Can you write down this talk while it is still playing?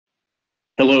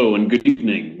Hello and good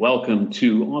evening. Welcome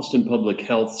to Austin Public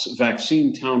Health's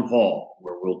Vaccine Town Hall,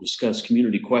 where we'll discuss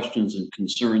community questions and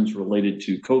concerns related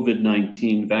to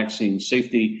COVID-19 vaccine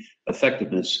safety,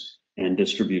 effectiveness, and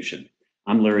distribution.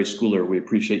 I'm Larry Schooler. We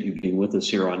appreciate you being with us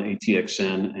here on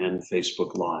ATXN and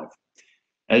Facebook Live.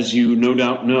 As you no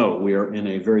doubt know, we are in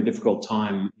a very difficult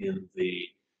time in the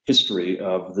history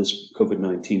of this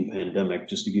COVID-19 pandemic.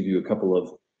 Just to give you a couple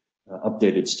of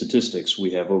updated statistics,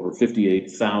 we have over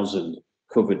 58,000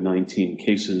 COVID-19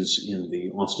 cases in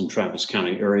the Austin-Travis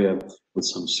County area, with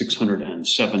some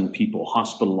 607 people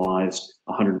hospitalized,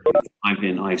 105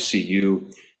 in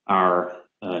ICU. Our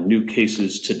new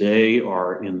cases today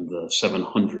are in the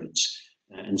 700s.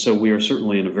 And so we are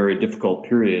certainly in a very difficult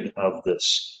period of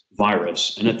this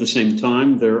virus. And at the same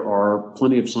time, there are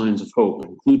plenty of signs of hope,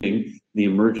 including the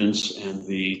emergence and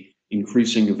the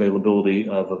increasing availability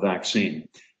of a vaccine.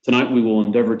 Tonight, we will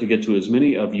endeavor to get to as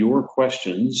many of your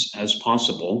questions as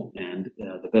possible, and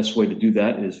the best way to do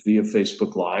that is via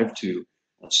Facebook Live to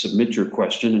submit your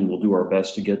question, and we'll do our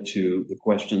best to get to the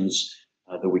questions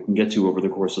that we can get to over the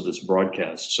course of this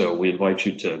broadcast. So we invite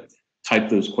you to type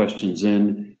those questions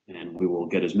in, and we will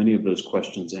get as many of those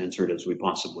questions answered as we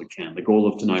possibly can. The goal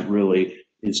of tonight really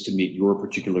is to meet your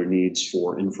particular needs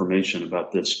for information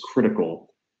about this critical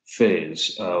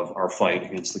phase of our fight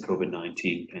against the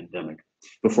COVID-19 pandemic.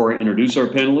 Before I introduce our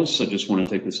panelists, I just want to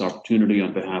take this opportunity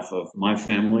on behalf of my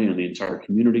family and the entire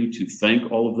community to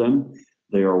thank all of them.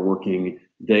 They are working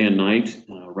day and night,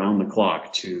 around the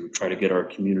clock, to try to get our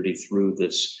community through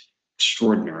this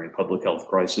extraordinary public health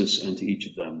crisis, and to each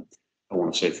of them, I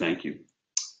want to say thank you.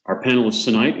 Our panelists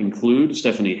tonight include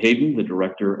Stephanie Hayden, the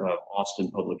Director of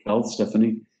Austin Public Health.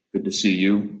 Stephanie, good to see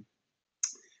you.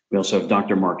 We also have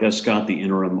Dr. Mark Escott, the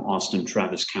interim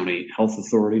Austin-Travis County Health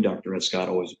Authority. Dr. Escott,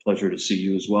 always a pleasure to see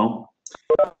you as well.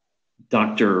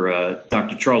 Dr.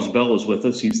 Charles Bell is with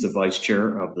us. He's the Vice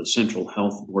Chair of the Central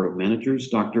Health Board of Managers.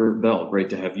 Dr. Bell, great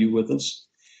to have you with us.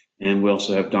 And we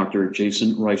also have Dr.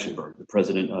 Jason Reichenberg, the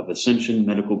President of Ascension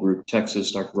Medical Group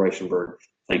Texas. Dr. Reichenberg,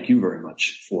 thank you very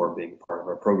much for being part of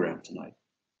our program tonight.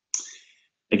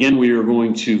 Again, we are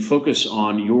going to focus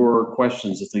on your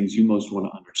questions, the things you most want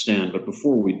to understand. But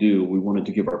before we do, we wanted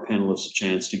to give our panelists a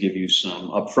chance to give you some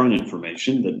upfront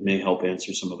information that may help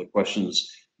answer some of the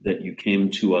questions that you came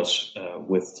to us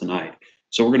with tonight.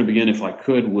 So we're going to begin, if I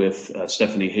could, with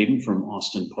Stephanie Hayden from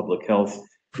Austin Public Health,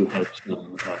 who has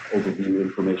some overview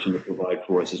information to provide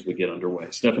for us as we get underway.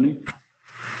 Stephanie?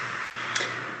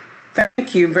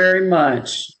 Thank you very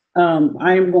much.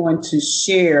 I am going to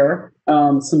share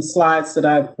some slides that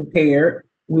I've prepared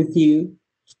with you.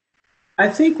 I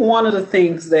think one of the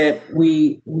things that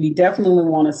we definitely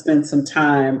want to spend some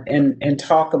time and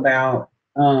talk about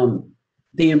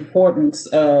the importance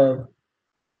of,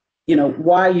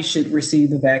 why you should receive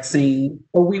the vaccine.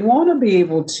 But we want to be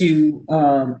able to,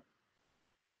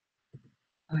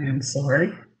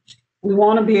 we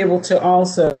want to be able to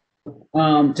also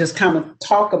just kind of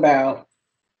talk about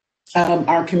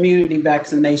our community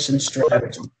vaccination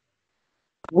strategy.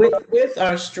 With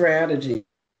our strategy,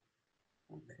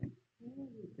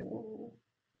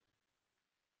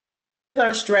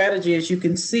 as you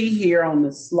can see here on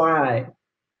the slide,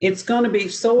 it's going to be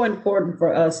so important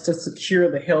for us to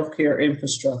secure the healthcare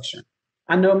infrastructure.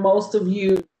 I know most of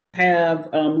you have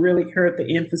really heard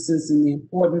the emphasis and the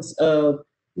importance of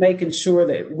making sure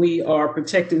that we are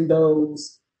protecting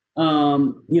those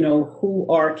who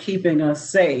are keeping us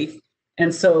safe.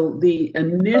 And so the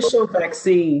initial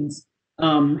vaccines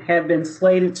have been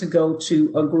slated to go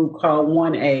to a group called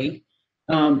 1A.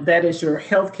 That is your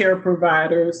healthcare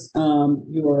providers,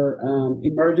 your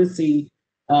emergency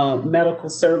medical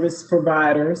service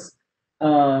providers,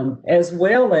 as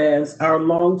well as our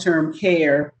long-term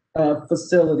care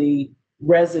facility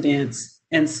residents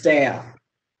and staff.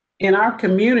 In our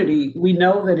community, we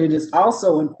know that it is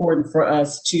also important for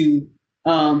us to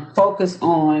focus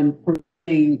on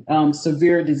preventing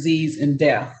severe disease and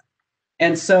death.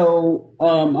 And so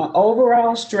our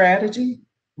overall strategy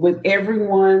with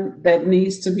everyone that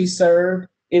needs to be served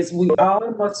is we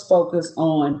all must focus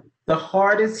on the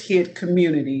hardest hit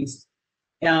communities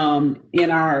in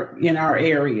our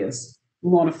areas. We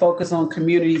want to focus on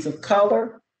communities of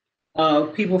color,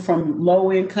 people from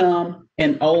low income,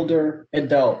 and older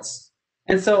adults.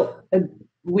 And so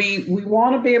we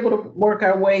want to be able to work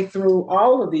our way through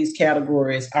all of these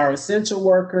categories, our essential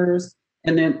workers,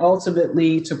 and then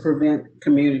ultimately to prevent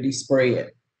community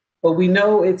spread. But we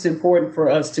know it's important for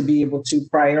us to be able to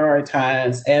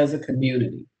prioritize as a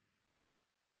community.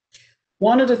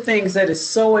 One of the things that is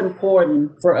so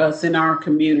important for us in our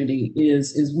community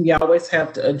is we always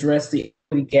have to address the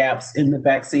equity gaps in the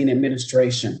vaccine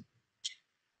administration.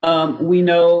 We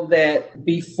know that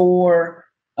before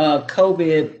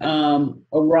COVID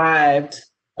arrived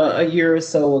a year or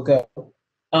so ago,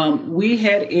 we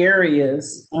had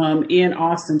areas in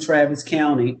Austin, Travis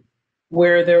County,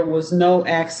 where there was no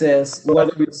access,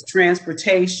 whether it's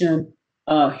transportation,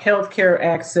 healthcare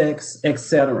access, et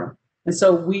cetera. And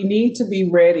so we need to be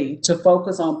ready to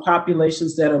focus on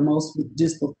populations that are most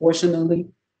disproportionately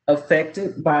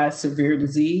affected by severe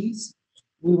disease.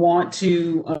 We want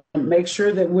to make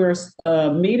sure that we're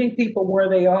meeting people where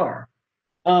they are,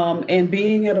 and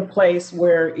being at a place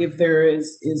where if there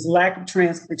is lack of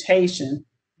transportation,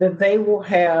 that they will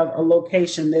have a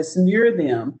location that's near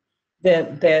them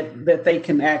that they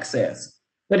can access.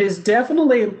 But it's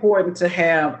definitely important to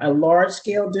have a large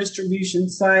scale distribution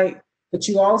site, but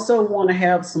you also want to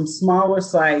have some smaller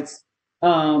sites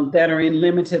that are in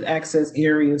limited access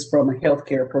areas from a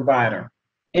healthcare provider.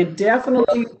 And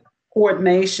definitely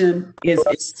coordination is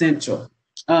essential.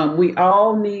 We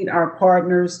all need our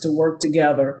partners to work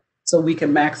together so we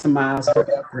can maximize our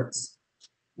efforts.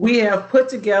 We have put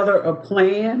together a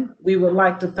plan. We would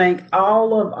like to thank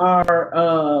all of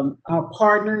our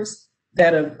partners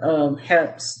that have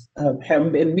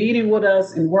been meeting with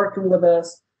us and working with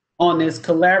us on this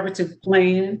collaborative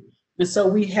plan. And so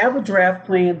we have a draft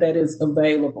plan that is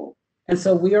available. And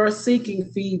so we are seeking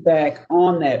feedback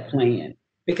on that plan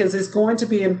because it's going to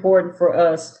be important for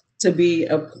us to be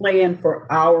a plan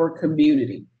for our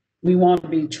community. We want to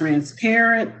be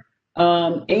transparent,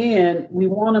 and we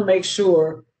want to make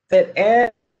sure that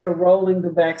as we're rolling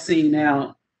the vaccine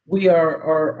out, we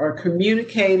are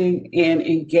communicating and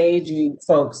engaging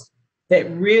folks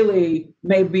that really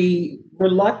may be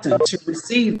reluctant to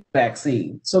receive the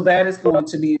vaccine. So that is going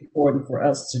to be important for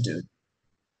us to do.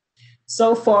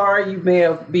 So far, you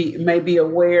may be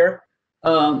aware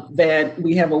that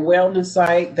we have a wellness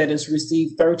site that has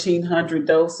received 1,300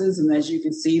 doses. And as you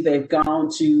can see, they've gone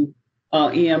to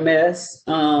EMS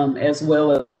as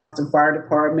well as Austin Fire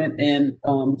Department and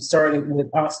started with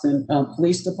Austin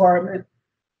Police Department.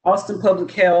 Austin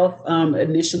Public Health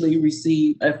initially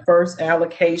received a first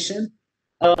allocation.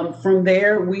 From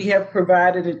there, we have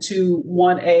provided it to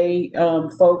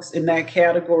 1A folks in that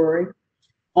category.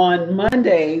 On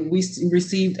Monday, we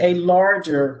received a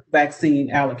larger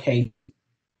vaccine allocation.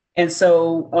 And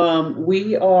so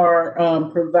we are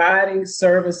providing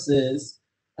services.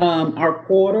 Our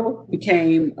portal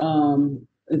became,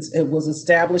 it was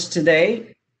established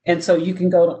today. And so you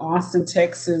can go to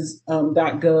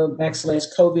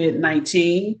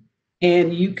austintexas.gov/COVID-19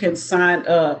 and you can sign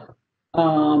up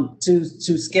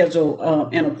to schedule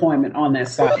an appointment on that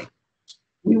site.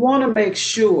 We want to make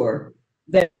sure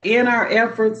that in our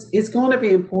efforts, it's going to be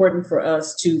important for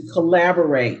us to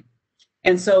collaborate.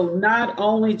 And so not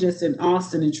only just in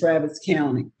Austin and Travis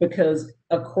County, because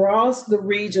across the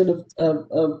region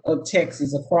of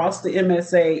Texas, across the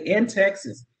MSA and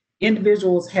Texas,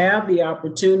 individuals have the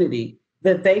opportunity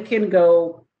that they can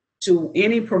go to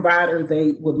any provider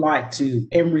they would like to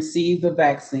and receive the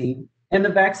vaccine. And the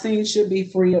vaccine should be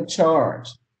free of charge.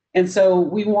 And so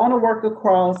we want to work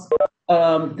across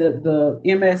the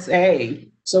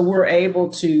MSA so we're able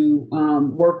to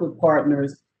work with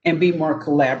partners and be more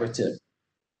collaborative.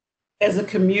 As a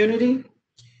community,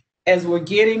 as we're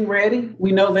getting ready,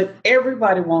 we know that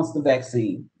everybody wants the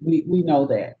vaccine. We know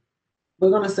that. We're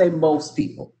going to say most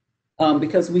people,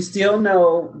 because we still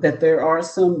know that there are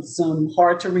some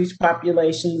hard to reach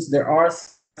populations. There are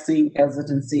vaccine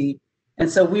hesitancy.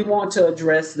 And so we want to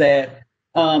address that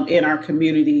in our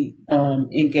community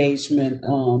engagement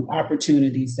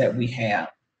opportunities that we have.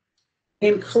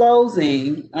 In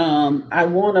closing, I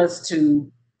want us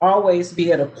to always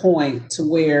be at a point to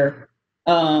where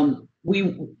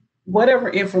whatever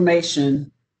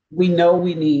information we know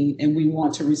we need and we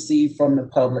want to receive from the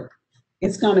public,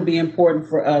 it's going to be important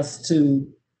for us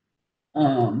to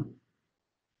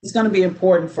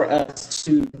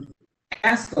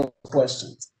ask those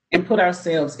questions and put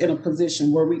ourselves in a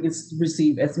position where we can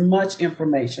receive as much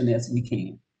information as we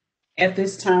can. At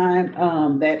this time,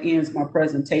 that ends my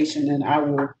presentation, and I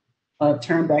will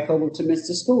turn back over to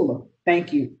Mr. Schooler.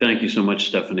 Thank you. Thank you so much,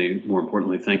 Stephanie. More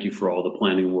importantly, thank you for all the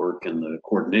planning work and the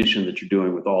coordination that you're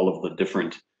doing with all of the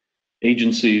different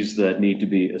agencies that need to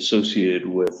be associated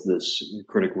with this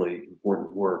critically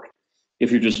important work.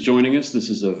 If you're just joining us, this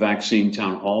is a vaccine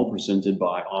town hall presented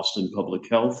by Austin Public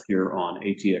Health here on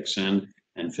ATXN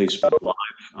and Facebook Live.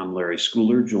 I'm Larry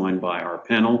Schooler, joined by our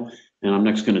panel, and I'm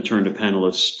next going to turn to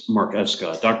panelist Mark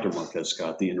Escott, Dr. Mark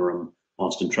Escott, the interim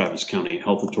Austin Travis County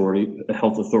Health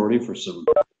Authority for some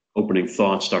opening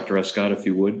thoughts. Dr. Escott, if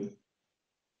you would.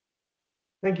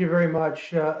 Thank you very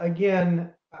much. Again,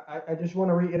 I just want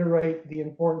to reiterate the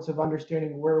importance of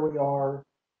understanding where we are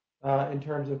in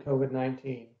terms of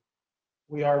COVID-19.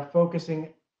 We are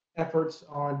focusing efforts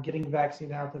on getting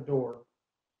vaccine out the door,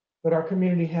 but our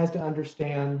community has to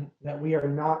understand that we are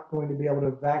not going to be able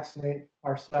to vaccinate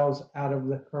ourselves out of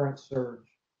the current surge.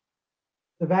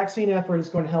 The vaccine effort is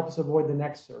going to help us avoid the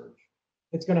next surge.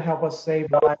 It's going to help us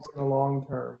save lives in the long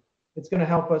term. It's going to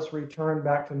help us return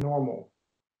back to normal.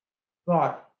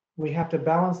 But we have to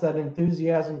balance that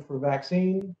enthusiasm for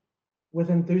vaccine with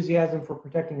enthusiasm for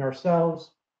protecting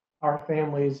ourselves, our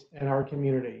families, and our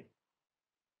community.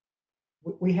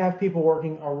 We have people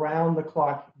working around the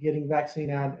clock getting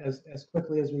vaccine out as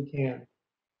quickly as we can.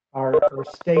 Our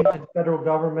state and federal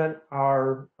government,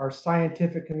 our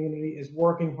scientific community is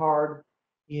working hard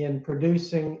in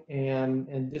producing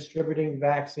and distributing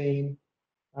vaccine.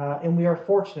 And we are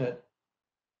fortunate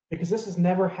because this has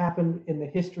never happened in the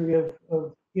history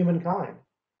of humankind,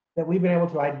 that we've been able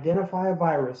to identify a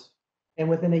virus and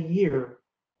within a year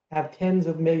have tens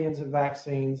of millions of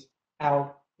vaccines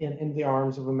out in the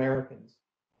arms of Americans.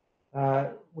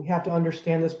 We have to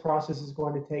understand this process is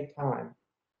going to take time.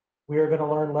 We are going to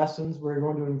learn lessons. We're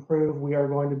going to improve. We are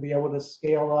going to be able to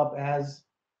scale up as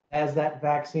that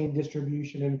vaccine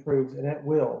distribution improves, and it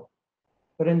will.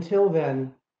 But until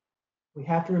then, we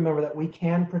have to remember that we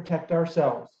can protect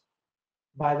ourselves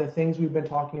by the things we've been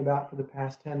talking about for the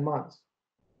past 10 months.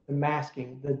 The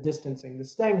masking, the distancing, the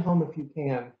staying home if you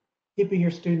can, keeping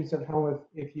your students at home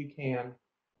if you can,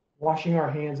 washing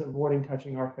our hands, avoiding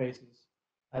touching our faces.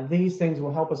 These things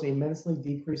will help us immensely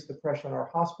decrease the pressure on our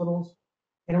hospitals,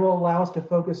 and it will allow us to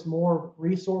focus more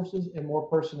resources and more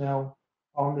personnel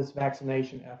on this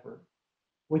vaccination effort.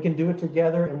 We can do it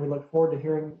together, and we look forward to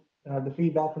hearing the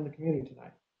feedback from the community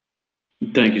tonight.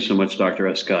 Thank you so much, Dr.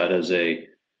 Escott. As a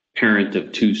parent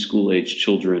of 2 school-age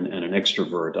children and an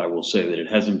extrovert, I will say that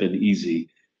it hasn't been easy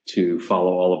to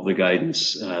follow all of the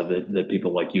guidance that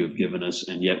people like you have given us,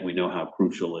 and yet we know how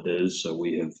crucial it is. So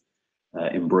we have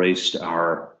embraced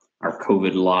our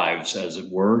COVID lives, as it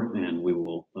were, and we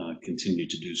will continue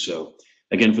to do so.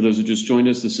 Again, for those who just joined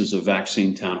us, this is a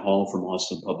vaccine town hall from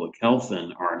Austin Public Health,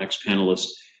 and our next panelist,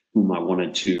 whom I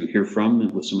wanted to hear from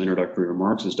with some introductory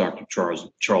remarks, is Dr.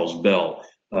 Charles Bell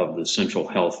of the Central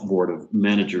Health Board of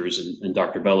Managers. And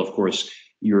Dr. Bell, of course,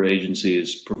 your agency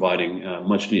is providing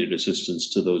much needed assistance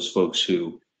to those folks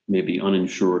who may be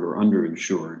uninsured or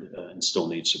underinsured and still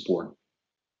need support.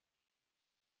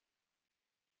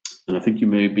 And I think you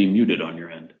may be muted on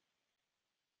your end.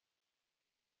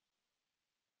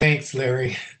 Thanks,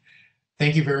 Larry.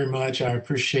 Thank you very much. I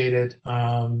appreciate it.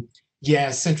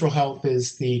 Yeah, Central Health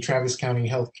is the Travis County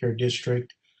Healthcare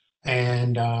District,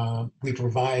 and we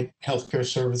provide healthcare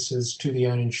services to the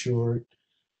uninsured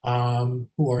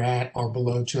who are at or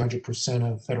below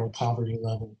 200% of federal poverty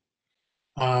level.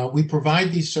 We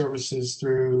provide these services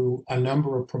through a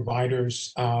number of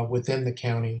providers within the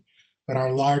county, but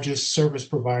our largest service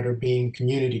provider being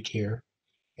Community Care.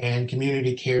 And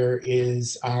Community Care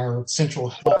is our Central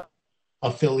Health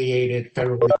affiliated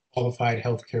federally qualified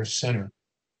healthcare center.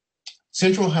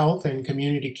 Central Health and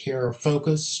Community Care are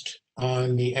focused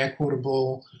on the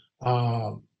equitable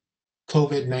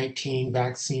COVID-19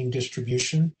 vaccine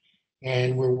distribution,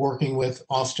 and we're working with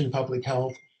Austin Public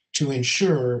Health to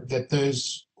ensure that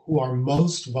those who are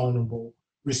most vulnerable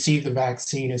receive the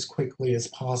vaccine as quickly as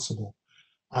possible.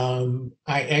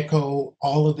 I echo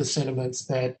all of the sentiments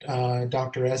that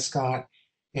Dr. Escott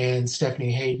and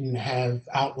Stephanie Hayden have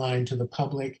outlined to the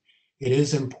public. It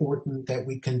is important that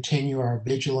we continue our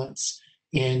vigilance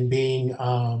in being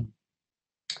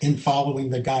in following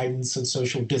the guidance of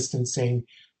social distancing,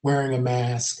 wearing a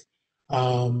mask,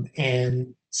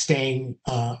 and staying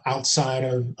outside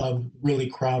of really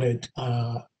crowded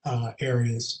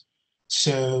areas.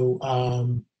 So,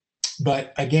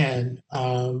 but again,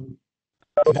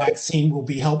 the vaccine will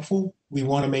be helpful. We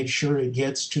want to make sure it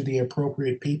gets to the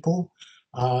appropriate people,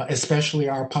 especially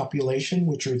our population,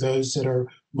 which are those that are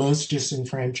most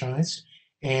disenfranchised.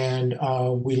 And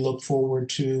we look forward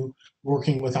to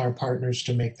working with our partners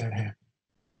to make that happen.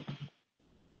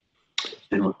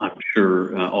 And I'm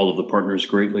sure all of the partners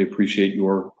greatly appreciate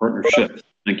your partnership.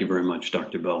 Thank you very much,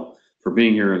 Dr. Bell, for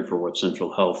being here and for what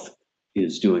Central Health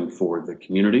is doing for the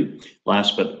community.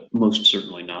 Last but most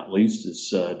certainly not least is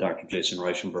Dr. Jason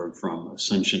Reichenberg from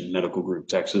Ascension Medical Group,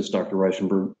 Texas. Dr.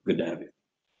 Reichenberg, good to have you.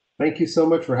 Thank you so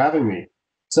much for having me.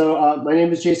 So my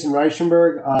name is Jason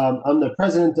Reichenberg. I'm the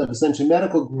president of Ascension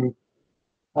Medical Group.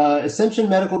 Ascension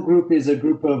Medical Group is a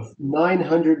group of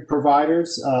 900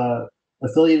 providers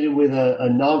affiliated with a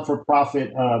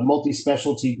non-for-profit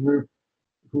multi-specialty group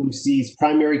who sees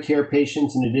primary care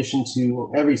patients in addition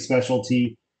to every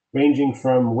specialty ranging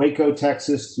from Waco,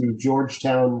 Texas, through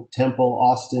Georgetown, Temple,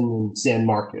 Austin, and San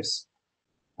Marcos.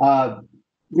 I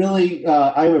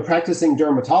am a practicing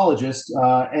dermatologist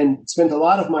and spent a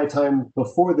lot of my time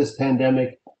before this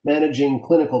pandemic managing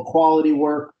clinical quality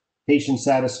work, patient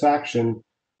satisfaction.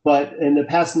 But in the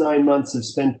past 9 months, I've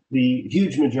spent the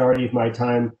huge majority of my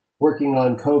time working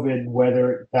on COVID,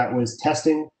 whether that was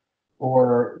testing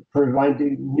or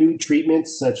providing new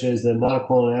treatments such as the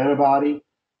monoclonal antibody,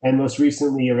 and most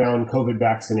recently around COVID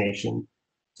vaccination.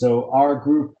 So our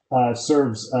group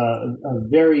serves a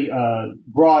very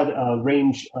broad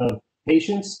range of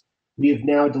patients. We have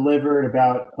now delivered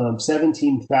about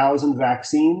 17,000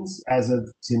 vaccines as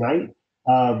of tonight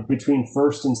between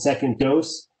first and second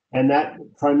dose. And that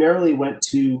primarily went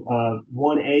to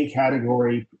 1A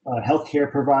category healthcare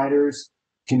providers,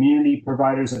 community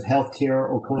providers of healthcare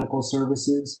or clinical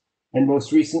services. And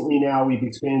most recently now we've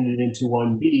expanded it into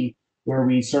 1B, where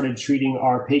we started treating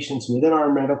our patients within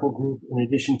our medical group in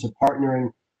addition to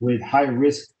partnering with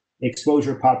high-risk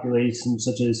exposure populations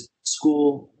such as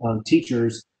school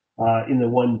teachers in the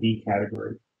 1B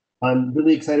category. I'm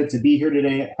really excited to be here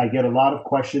today. I get a lot of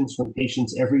questions from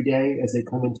patients every day as they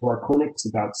come into our clinics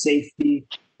about safety,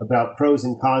 about pros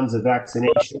and cons of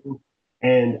vaccination,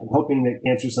 and I'm hoping to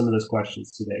answer some of those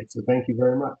questions today. So thank you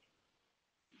very much.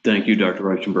 Thank you, Dr.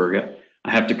 Reichenberg.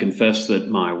 I have to confess that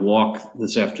my walk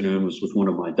this afternoon was with one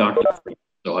of my doctors,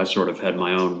 so I sort of had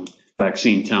my own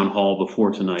vaccine town hall before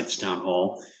tonight's town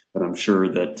hall, but I'm sure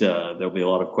that there'll be a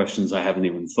lot of questions I haven't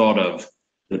even thought of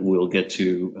that we'll get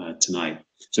to tonight.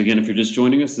 So again, if you're just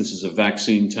joining us, this is a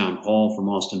vaccine town hall from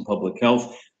Austin Public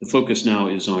Health. The focus now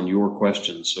is on your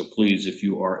questions, so please, if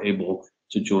you are able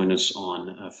to join us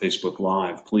on Facebook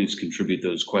Live, please contribute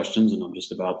those questions, and I'm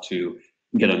just about to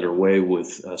get underway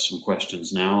with some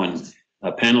questions now. And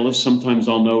panelists, sometimes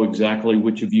I'll know exactly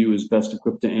which of you is best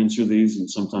equipped to answer these, and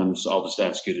sometimes I'll just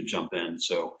ask you to jump in.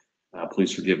 So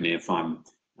please forgive me if I'm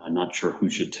not sure who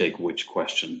should take which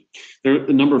question. There are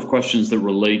a number of questions that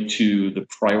relate to the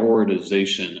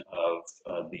prioritization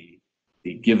of the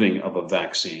giving of a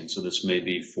vaccine. So this may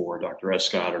be for Dr.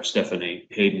 Escott or Stephanie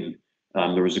Hayden.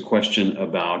 There was a question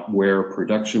about where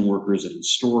production workers and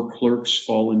store clerks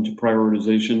fall into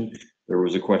prioritization. There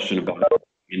was a question about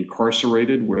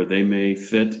incarcerated, where they may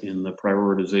fit in the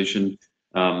prioritization.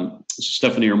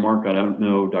 Stephanie or Mark, I don't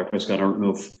know, Dr. Escott, I don't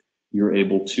know if you're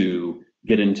able to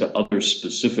get into other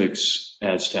specifics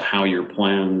as to how your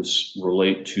plans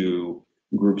relate to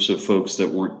groups of folks that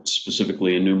weren't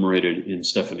specifically enumerated in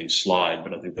Stephanie's slide,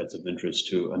 but I think that's of interest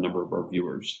to a number of our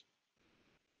viewers.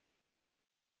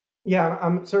 Yeah,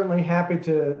 I'm certainly happy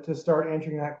to start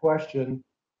answering that question.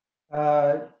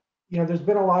 There's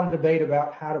been a lot of debate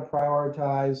about how to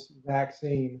prioritize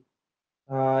vaccine,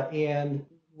 and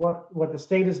what the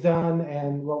state has done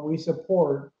and what we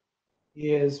support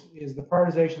is the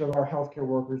prioritization of our healthcare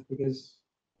workers, because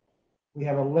we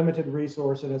have a limited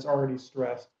resource and it's already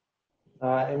stressed.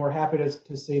 And we're happy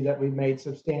to see that we've made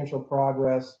substantial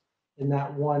progress in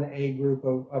that 1A group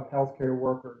of healthcare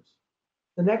workers.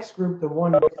 The next group, the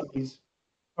 1Bs,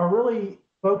 are really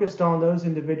focused on those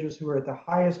individuals who are at the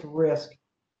highest risk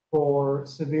for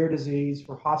severe disease,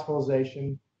 for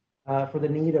hospitalization, for the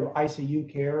need of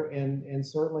ICU care, and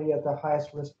certainly at the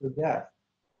highest risk for death.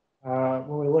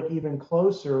 When we look even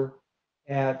closer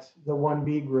at the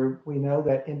 1B group, we know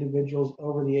that individuals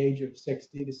over the age of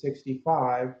 60 to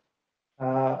 65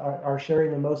 are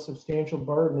sharing the most substantial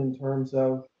burden in terms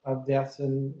of deaths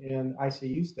and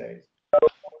ICU stays.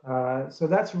 So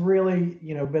that's really,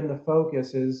 been the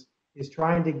focus is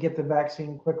trying to get the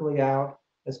vaccine quickly out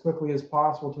as quickly as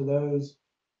possible to those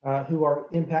who are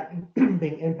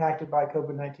being impacted by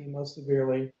COVID-19 most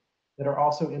severely, that are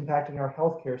also impacting our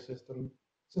healthcare system,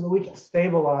 so that we can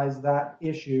stabilize that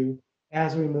issue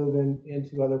as we move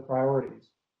into other priorities.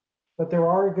 But there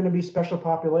are going to be special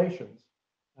populations.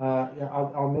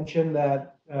 I'll mention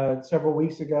that several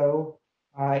weeks ago,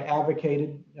 I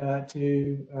advocated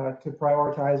to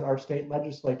prioritize our state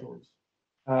legislators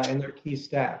and their key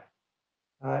staff.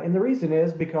 And the reason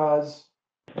is because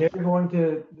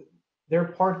they're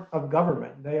part of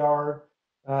government. They are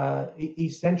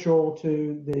essential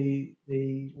to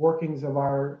the workings of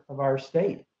our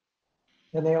state,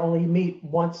 and they only meet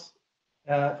once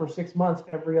for 6 months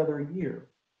every other year.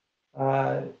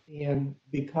 And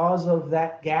because of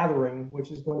that gathering, which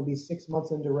is going to be 6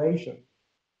 months in duration,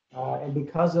 and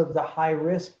because of the high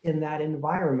risk in that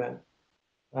environment,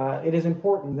 it is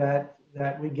important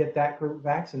that we get that group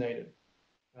vaccinated.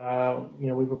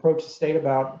 We've approached the state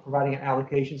about providing an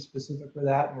allocation specific for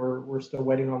that, and we're still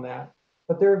waiting on that.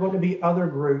 But there are going to be other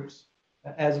groups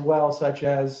as well, such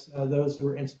as those who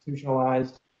are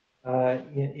institutionalized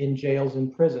in jails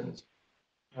and prisons.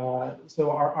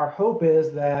 So our hope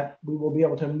is that we will be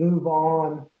able to move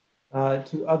on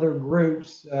to other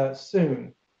groups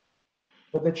soon.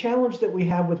 But the challenge that we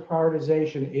have with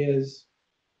prioritization is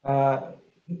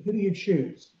who do you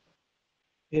choose?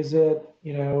 Is it,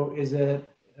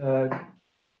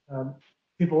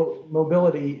 people,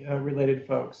 mobility related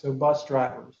folks, so bus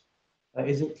drivers?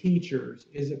 Is it teachers?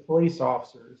 Is it police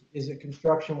officers? Is it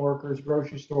construction workers,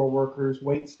 grocery store workers,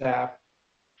 wait staff?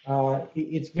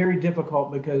 It's very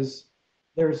difficult because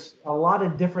there's a lot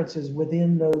of differences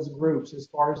within those groups as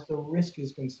far as the risk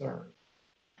is concerned.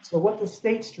 So what the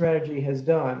state strategy has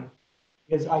done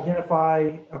is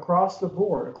identify across the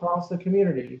board, across the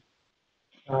community,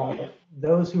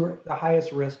 those who are at the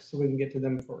highest risk so we can get to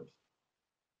them first.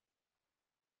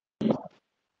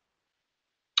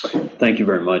 Thank you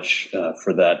very much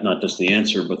for that, not just the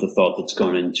answer, but the thought that's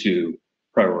gone into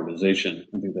prioritization.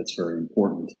 I think that's very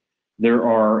important. There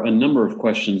are a number of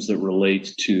questions that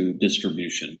relate to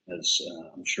distribution, as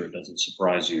I'm sure it doesn't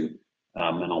surprise you,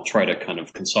 and I'll try to kind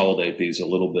of consolidate these a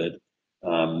little bit.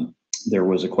 There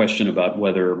was a question about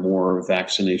whether more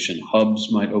vaccination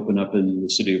hubs might open up in the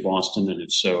city of Austin, and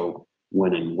if so,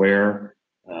 when and where.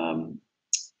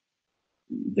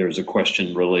 There's a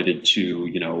question related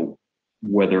to,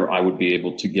 whether I would be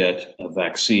able to get a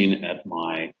vaccine at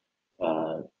my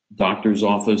doctor's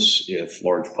office if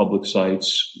large public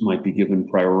sites might be given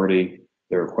priority.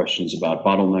 There are questions about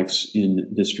bottlenecks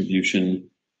in distribution,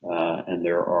 and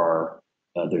there's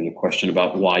a question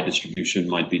about why distribution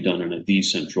might be done in a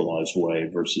decentralized way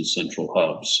versus central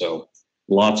hubs. So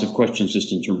lots of questions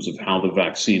just in terms of how the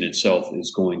vaccine itself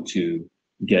is going to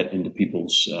get into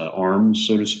people's arms,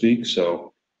 so to speak.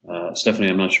 So Stephanie,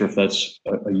 I'm not sure if that's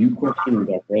a you question or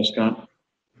Dr. Escott.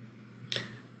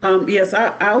 Yes,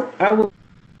 I will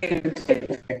take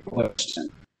that question.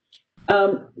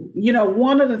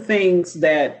 One of the things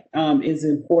that is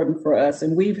important for us,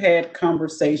 and we've had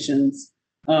conversations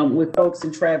with folks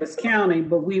in Travis County,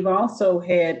 but we've also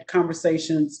had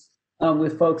conversations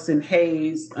with folks in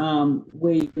Hayes,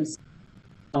 Williams,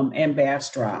 and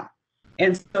Bastrop.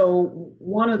 And so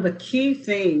one of the key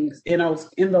things in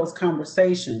those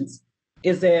conversations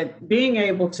is that being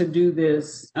able to do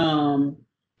this in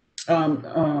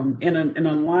an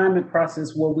alignment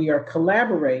process where we are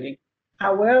collaborating.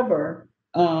 However,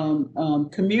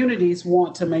 communities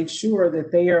want to make sure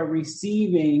that they are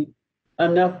receiving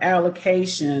enough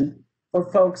allocation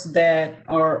for folks that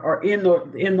are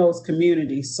in those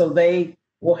communities, so they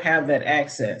will have that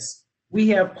access. We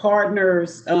have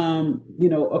partners,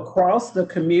 across the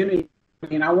community.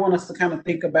 And I want us to kind of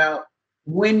think about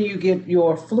when you get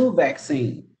your flu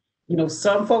vaccine.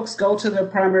 Some folks go to their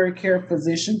primary care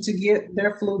physician to get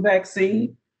their flu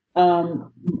vaccine. I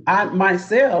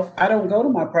don't go to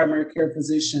my primary care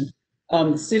physician.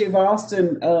 The city of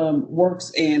Austin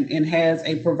works and has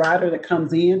a provider that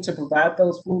comes in to provide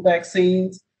those flu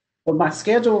vaccines. But my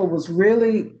schedule was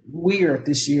really weird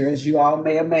this year, as you all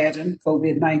may imagine.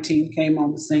 COVID-19 came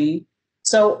on the scene.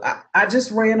 So I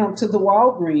just ran up to the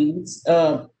Walgreens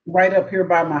right up here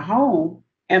by my home,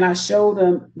 and I showed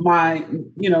them my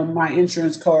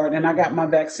insurance card, and I got my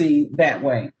vaccine that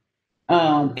way.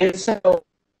 And so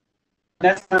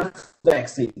that's my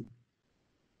vaccine.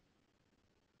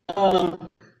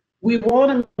 We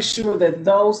want to make sure that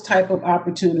those type of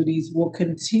opportunities will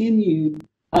continue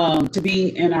to be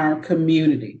in our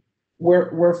community,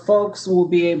 where folks will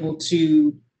be able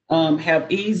to have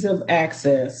ease of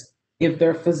access. If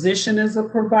their physician is a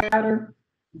provider,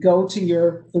 go to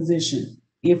your physician.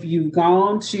 If you've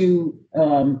gone to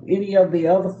any of the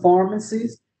other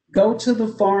pharmacies, go to the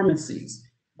pharmacies.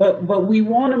 But we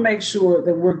want to make sure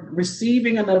that we're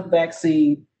receiving enough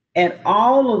vaccine at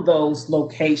all of those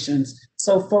locations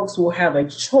so folks will have a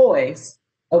choice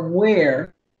of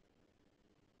where.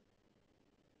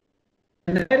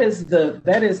 And that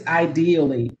is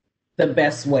ideally the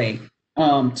best way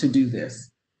to do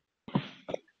this.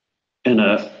 And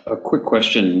a quick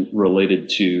question related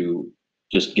to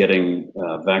just getting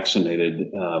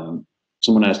vaccinated.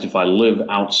 Someone asked if I live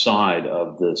outside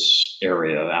of this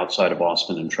area, outside of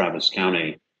Austin and Travis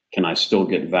County, can I still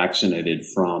get vaccinated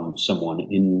from someone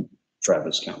in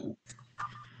Travis County?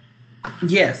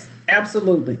 Yes,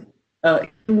 absolutely.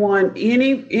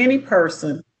 Any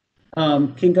person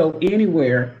can go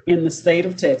anywhere in the state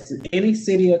of Texas, any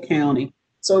city or county.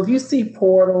 So if you see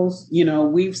portals,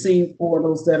 we've seen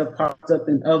portals that have popped up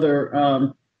in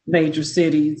other major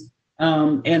cities.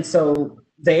 And so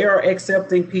they are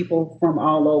accepting people from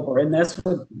all over. And that's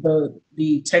what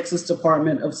the Texas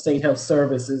Department of State Health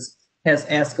Services has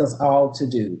asked us all to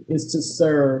do, is to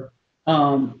serve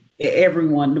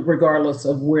everyone, regardless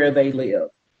of where they live.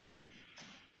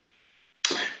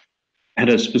 I had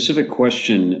a specific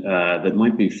question that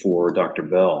might be for Dr.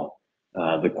 Bell.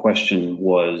 The question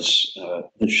was,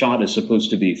 the shot is supposed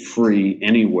to be free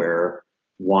anywhere.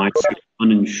 Why should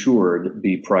uninsured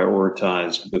be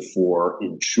prioritized before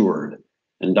insured?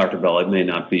 And Dr. Bell, it may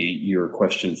not be your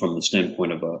question from the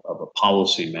standpoint of a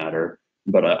policy matter,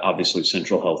 but obviously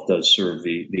Central Health does serve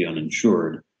the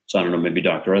uninsured. So I don't know, maybe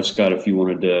Dr. Escott, if you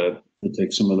wanted to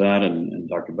take some of that, and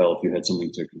Dr. Bell, if you had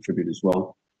something to contribute as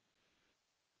well.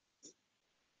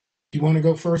 Do you want to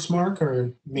go first, Mark,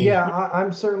 or me? Yeah,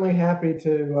 I'm certainly happy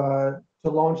to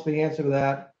launch the answer to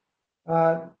that.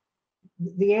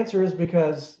 The answer is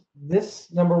because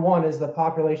this, number one, is the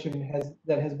population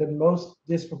that has been most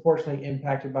disproportionately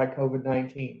impacted by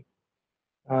COVID-19.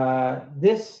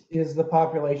 This is the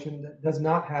population that does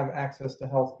not have access to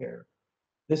healthcare.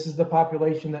 This is the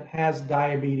population that has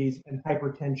diabetes and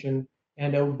hypertension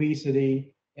and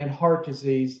obesity and heart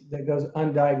disease that goes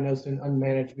undiagnosed and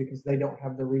unmanaged because they don't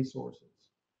have the resources.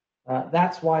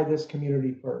 That's why this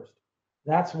community first.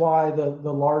 That's why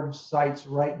the large sites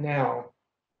right now,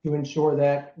 to ensure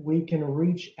that we can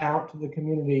reach out to the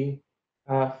community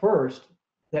first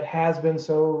that has been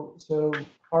so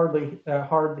hard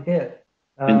hit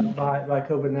by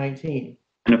COVID-19.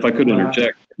 And if I could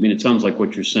interject, I mean, it sounds like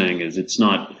what you're saying is it's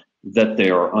not that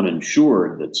they are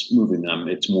uninsured that's moving them,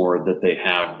 it's more that they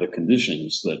have the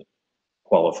conditions that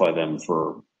qualify them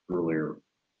for earlier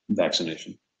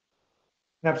vaccination.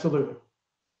 Absolutely.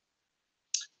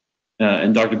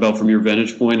 And Dr. Bell, from your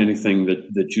vantage point, anything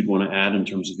that you'd want to add in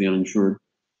terms of the uninsured?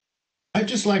 I'd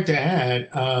just like to add,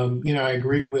 I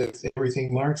agree with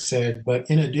everything Mark said, but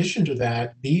in addition to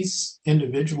that, these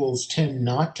individuals tend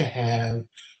not to have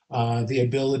the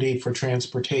ability for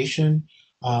transportation.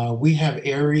 We have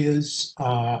areas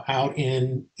out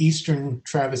in eastern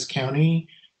Travis County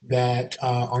that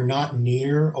are not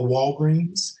near a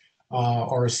Walgreens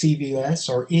or a CVS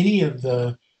or any of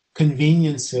the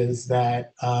conveniences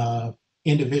that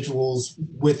individuals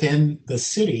within the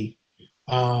city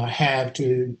have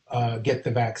to get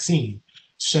the vaccine.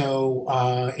 So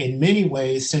in many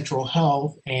ways, Central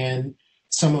Health and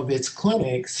some of its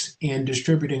clinics in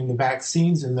distributing the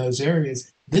vaccines in those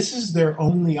areas, this is their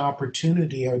only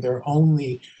opportunity or their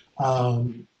only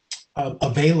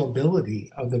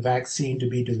availability of the vaccine to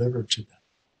be delivered to them.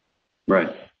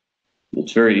 Right.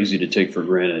 It's very easy to take for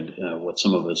granted what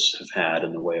some of us have had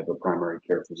in the way of a primary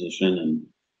care physician and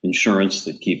insurance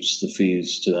that keeps the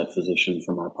fees to that physician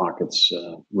from our pockets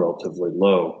relatively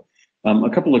low. A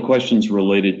couple of questions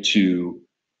related to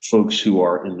folks who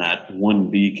are in that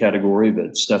 1B category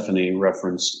that Stephanie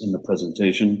referenced in the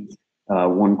presentation.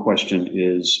 One question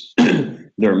is,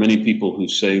 there are many people who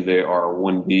say they are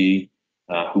 1B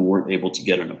who weren't able to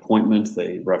get an appointment.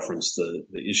 They referenced the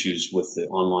issues with the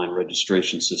online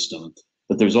registration system.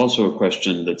 But there's also a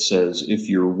question that says, if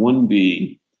you're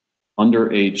 1B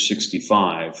under age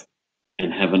 65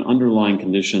 and have an underlying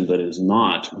condition that is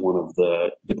not one of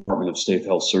the Department of State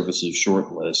Health Services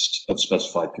short list of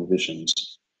specified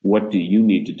conditions, what do you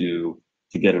need to do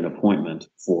to get an appointment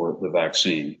for the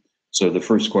vaccine? So the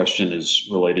first question is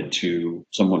related to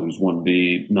someone who's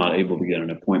 1B, not able to get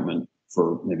an appointment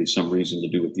for maybe some reason to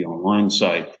do with the online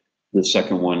site. The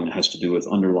second one has to do with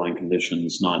underlying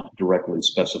conditions not directly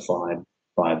specified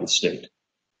by the state.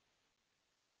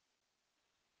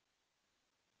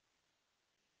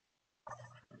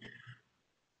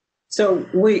 So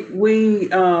we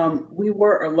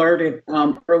were alerted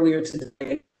earlier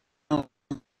today.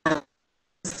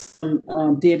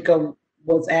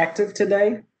 Was active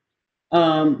today.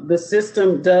 The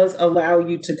system does allow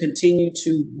you to continue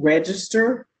to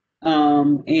register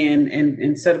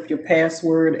and set up your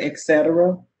password,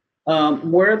 etc.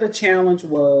 Where the challenge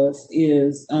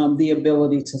is the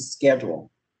ability to schedule.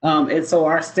 And so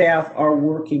our staff are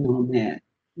working on that.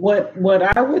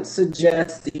 What I would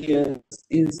suggest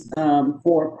is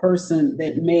for a person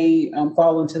that may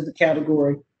fall into the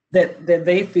category that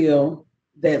they feel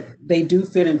that they do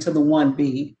fit into the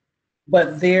 1B,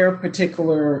 but their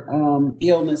particular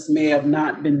illness may have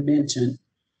not been mentioned.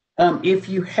 If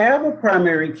you have a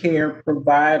primary care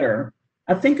provider,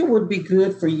 I think it would be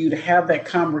good for you to have that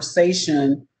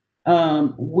conversation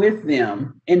with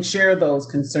them and share those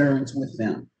concerns with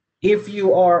them. If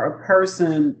you are a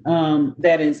person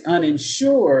that is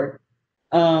uninsured,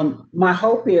 my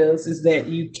hope is that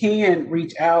you can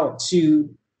reach out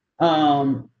to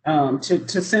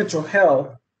Central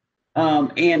Health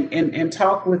and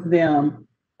talk with them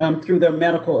through their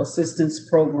medical assistance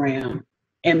program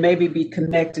and maybe be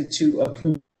connected to a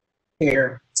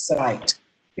care site.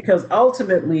 Because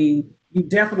ultimately, you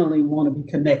definitely want to be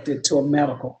connected to a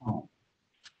medical home.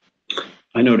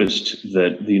 I noticed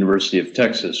that the University of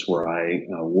Texas, where I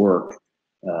work,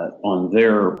 on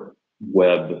their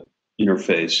web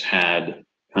interface had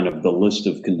kind of the list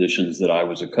of conditions that I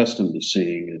was accustomed to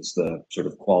seeing as the sort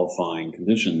of qualifying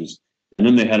conditions. And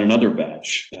then they had another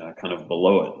batch kind of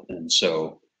below it. And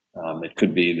so it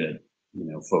could be that,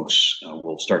 folks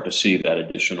will start to see that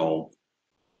additional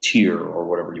tier or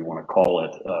whatever you want to call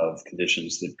it of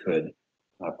conditions that could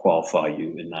qualify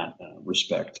you in that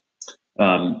respect.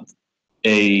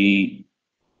 A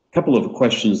couple of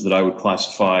questions that I would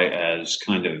classify as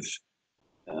kind of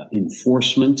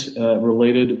enforcement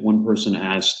related. One person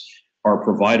asked, are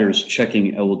providers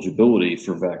checking eligibility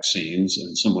for vaccines?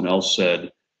 And someone else said,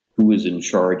 who is in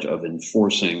charge of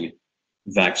enforcing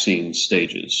vaccine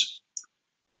stages?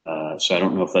 So I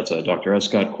don't know if that's a Dr.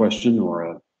 Escott question or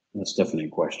a Stephanie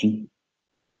question.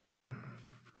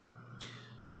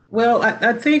 Well,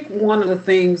 I think one of the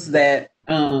things that,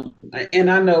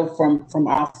 and I know from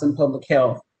Austin Public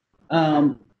Health,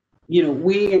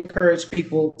 we encourage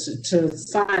people to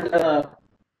sign up,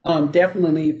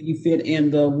 definitely if you fit in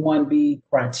the 1B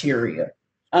criteria.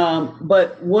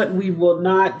 But what we will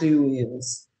not do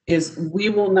is we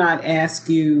will not ask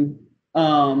you,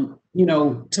 to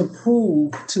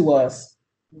prove to us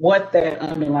what that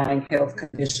underlying health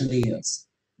condition is.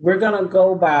 We're going to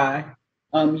go by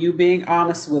you being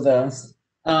honest with us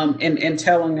and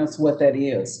telling us what that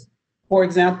is. For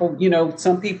example,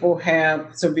 some people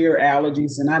have severe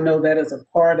allergies, and I know that is a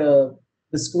part of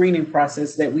the screening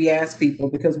process that we ask people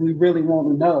because we really want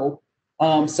to know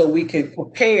so we can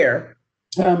prepare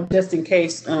just in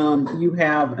case you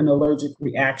have an allergic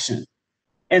reaction.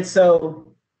 And so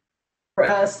for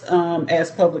us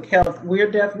as public health, we're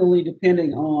definitely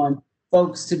depending on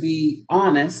folks to be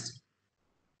honest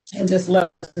and just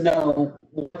let us know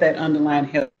what that underlying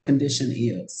health condition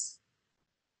is.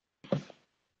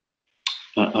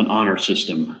 An honor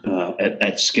system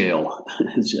at scale,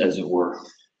 as it were.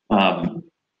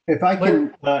 If I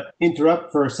can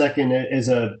interrupt for a second, as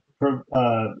a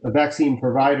vaccine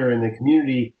provider in the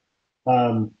community,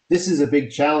 this is a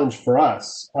big challenge for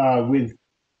us. With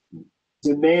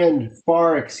demand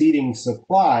far exceeding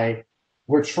supply,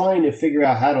 we're trying to figure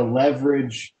out how to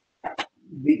leverage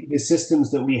the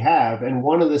systems that we have. And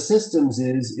one of the systems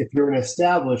is if you're an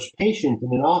established patient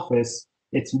in an office,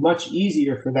 it's much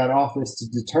easier for that office to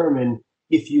determine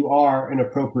if you are an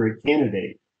appropriate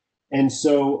candidate. And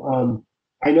so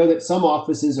I know that some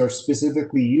offices are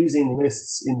specifically using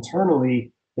lists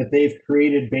internally that they've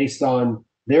created based on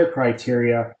their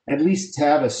criteria, at least to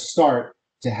have a start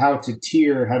to how to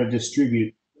tier, how to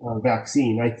distribute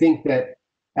vaccine. I think that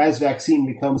as vaccine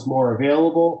becomes more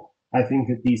available, I think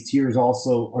that these tiers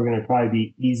also are going to probably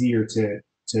be easier to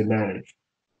manage.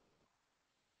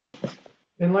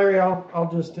 And Larry, I'll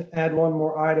just add one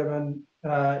more item. And,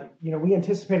 we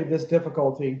anticipated this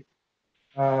difficulty,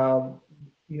 because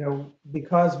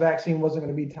vaccine wasn't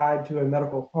going to be tied to a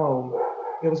medical home.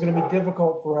 It was going to be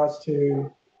difficult for us to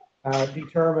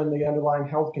determine the underlying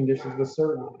health conditions with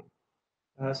certainty.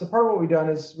 So part of what we've done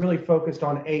is really focused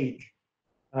on age.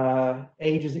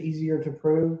 Age is easier to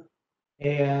prove,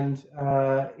 and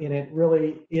it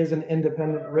really is an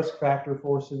independent risk factor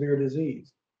for severe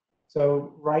disease.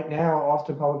 So right now,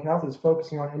 Austin Public Health is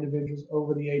focusing on individuals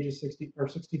over the age of 60 or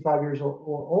 65 years or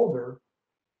older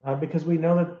because we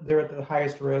know that they're at the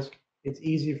highest risk. It's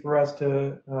easy for us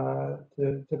to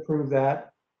prove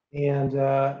that, and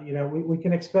we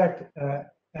can expect,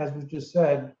 as we've just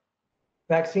said,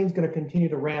 vaccine's going to continue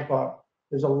to ramp up.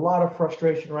 There's a lot of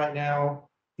frustration right now.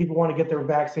 People want to get their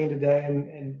vaccine today,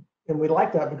 and we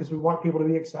like that because we want people to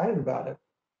be excited about it.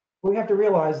 We have to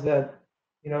realize that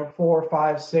 4,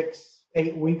 5, 6,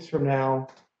 8 weeks from now,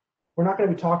 we're not going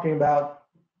to be talking about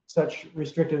such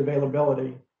restricted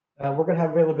availability. We're going to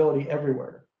have availability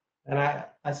everywhere. And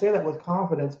I say that with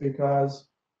confidence because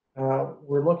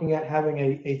we're looking at having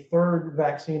a third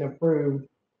vaccine approved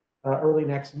early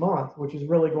next month, which is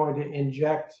really going to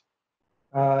inject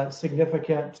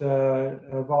significant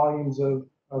volumes of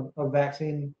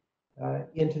vaccine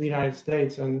into the United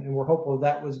States. And we're hopeful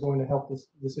that was going to help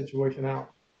the situation out.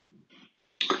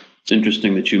 It's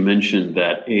interesting that you mentioned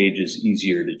that age is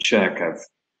easier to check.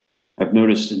 I've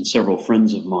noticed in several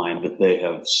friends of mine that they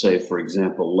have, say, for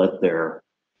example, let their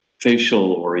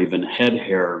facial or even head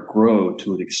hair grow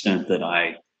to an extent that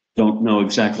I don't know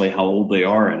exactly how old they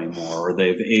are anymore, or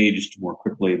they've aged more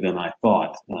quickly than I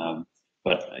thought.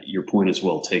 But your point is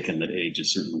well taken that age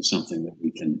is certainly something that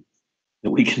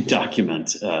we can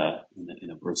document in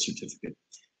a birth certificate.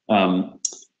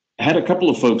 I had a couple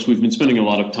of folks, we've been spending a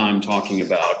lot of time talking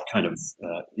about kind of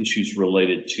issues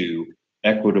related to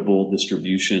equitable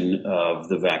distribution of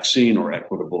the vaccine or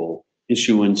equitable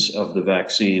issuance of the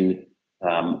vaccine.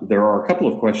 There are a couple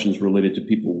of questions related to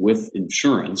people with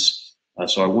insurance,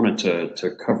 so I wanted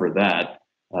to cover that.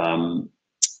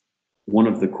 One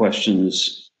of the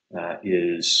questions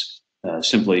is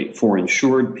simply, for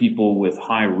insured people with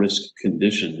high-risk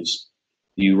conditions,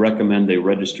 do you recommend they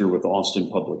register with Austin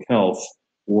Public Health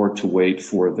or to wait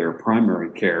for their primary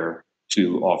care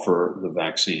to offer the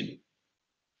vaccine?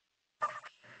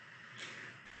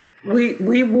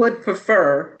 We would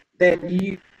prefer that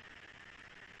you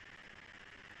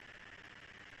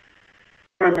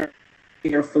primary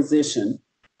care physician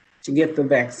to get the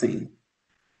vaccine.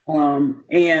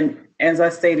 And as I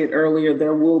stated earlier,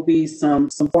 there will be some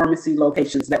pharmacy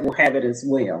locations that will have it as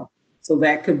well. So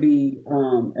that could be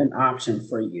an option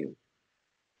for you.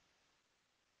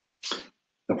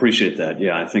 Appreciate that.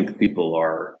 Yeah, I think people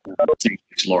are seeing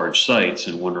these large sites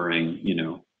and wondering,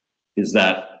 is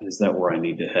that where I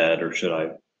need to head, or should I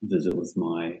visit with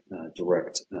my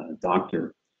direct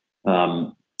doctor?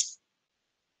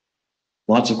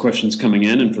 Lots of questions coming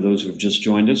in, and for those who've just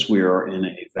joined us, we are in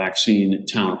a vaccine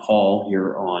town hall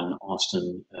here on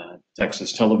Austin,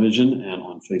 Texas television and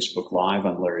on Facebook Live.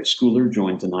 I'm Larry Schooler,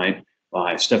 joined tonight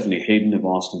by Stephanie Hayden of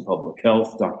Austin Public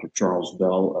Health, Dr. Charles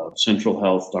Bell of Central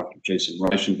Health, Dr. Jason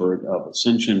Reichenberg of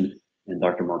Ascension, and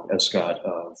Dr. Mark Escott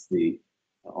of the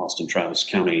Austin Travis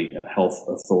County Health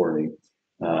Authority.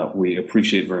 We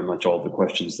appreciate very much all the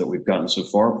questions that we've gotten so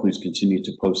far. Please continue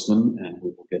to post them, and we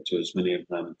will get to as many of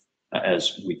them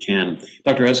as we can.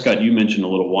 Dr. Escott, you mentioned a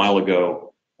little while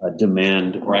ago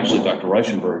demand, or actually Dr.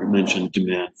 Reichenberg mentioned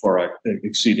demand far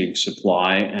exceeding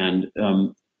supply, and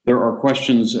there are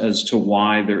questions as to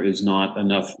why there is not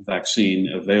enough vaccine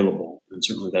available. And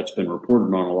certainly that's been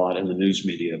reported on a lot in the news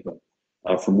media,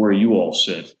 but from where you all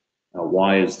sit,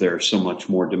 why is there so much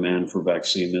more demand for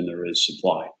vaccine than there is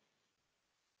supply?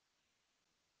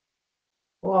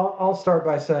 Well, I'll start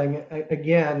by saying,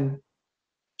 again,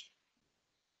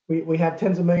 we have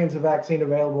tens of millions of vaccine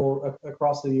available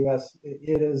across the U.S.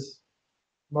 It is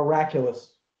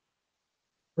miraculous,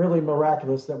 really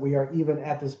miraculous, that we are even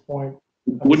at this point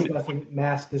of discussing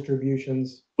mass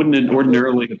distributions. Wouldn't it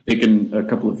ordinarily have taken a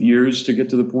couple of years to get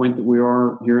to the point that we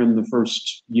are here in the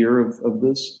first year of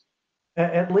this?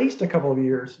 At least a couple of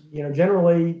years,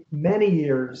 generally many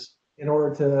years in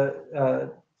order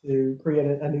to create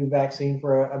a new vaccine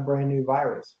for a brand new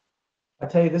virus. I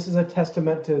tell you, this is a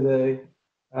testament to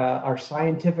our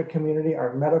scientific community,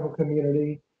 our medical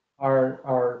community,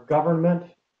 our government,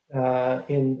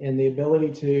 in the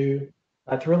ability to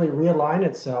really realign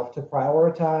itself, to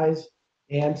prioritize,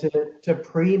 and to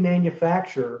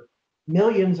pre-manufacture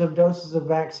millions of doses of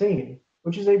vaccine,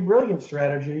 which is a brilliant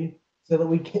strategy, so that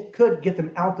we could get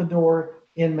them out the door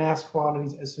in mass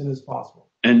quantities as soon as possible.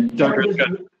 And Dr.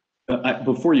 Scott,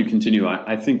 before you continue,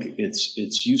 I think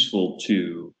it's useful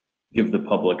to give the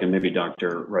public, and maybe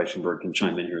Dr. Reichenberg can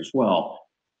chime in here as well,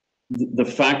 the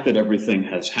fact that everything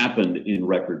has happened in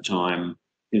record time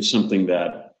is something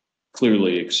that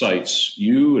clearly excites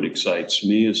you. It excites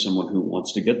me as someone who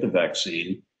wants to get the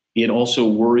vaccine. It also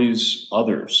worries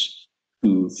others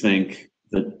who think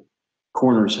that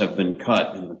corners have been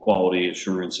cut in the quality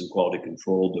assurance and quality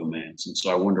control domains. And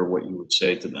so I wonder what you would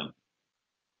say to them.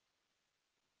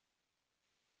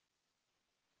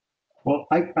 Well,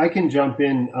 I can jump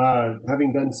in,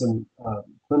 having done some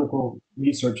clinical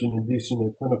research in addition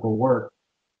to clinical work.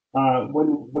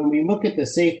 When we look at the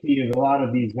safety of a lot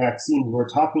of these vaccines, we're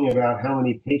talking about how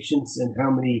many patients and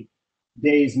how many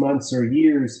days, months, or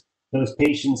years those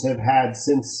patients have had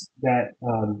since that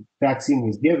vaccine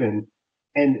was given.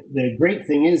 And the great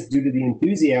thing is, due to the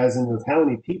enthusiasm of how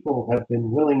many people have been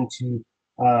willing to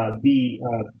be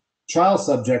trial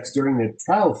subjects during the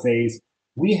trial phase,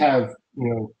 we have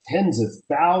tens of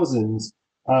thousands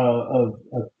of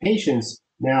patients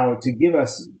now to give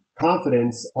us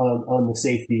confidence on the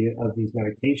safety of these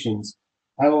medications.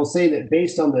 I will say that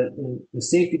based on the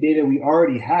safety data we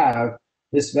already have,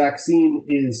 this vaccine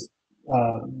is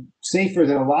safer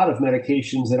than a lot of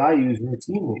medications that I use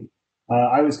routinely.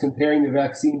 I was comparing the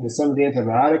vaccine to some of the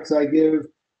antibiotics I give,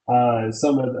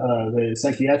 some of the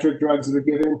psychiatric drugs that are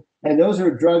given, and those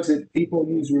are drugs that people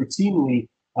use routinely.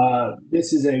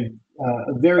 This is a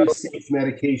very safe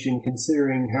medication,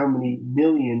 considering how many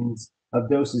millions of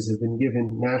doses have been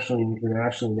given nationally and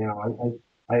internationally now.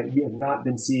 We have not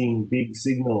been seeing big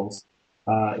signals.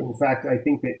 In fact, I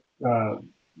think that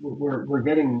we're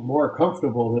getting more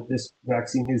comfortable that this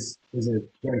vaccine is a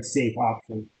very safe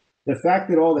option. The fact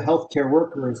that all the healthcare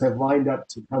workers have lined up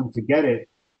to come to get it,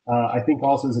 I think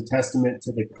also is a testament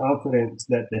to the confidence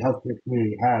that the healthcare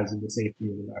community has in the safety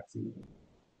of the vaccine.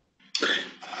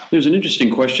 There's an interesting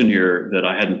question here that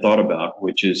I hadn't thought about,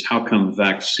 which is how come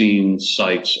vaccine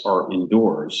sites are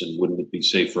indoors and wouldn't it be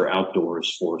safer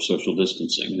outdoors for social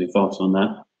distancing? Any thoughts on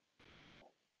that?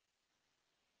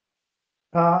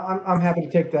 I'm happy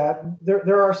to take that.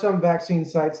 There are some vaccine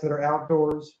sites that are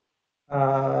outdoors.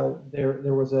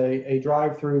 There was a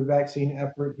drive-through vaccine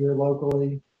effort here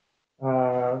locally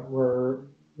where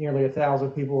nearly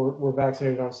 1,000 people were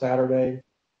vaccinated on Saturday.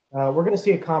 We're going to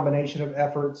see a combination of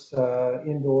efforts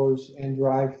indoors and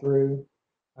drive-through.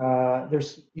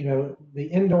 There's, the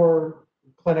indoor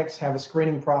clinics have a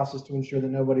screening process to ensure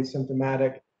that nobody's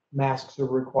symptomatic. Masks are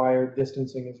required,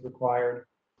 distancing is required.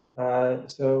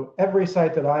 So every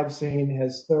site that I've seen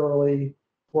has thoroughly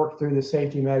worked through the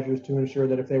safety measures to ensure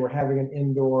that if they were having an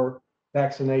indoor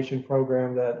vaccination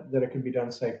program, that it could be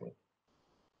done safely.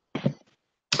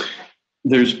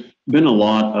 There's been a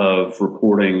lot of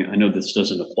reporting. I know this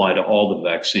doesn't apply to all the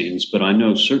vaccines, but I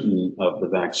know certain of the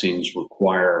vaccines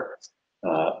require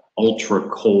ultra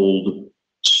cold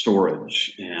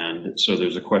storage. And so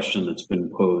there's a question that's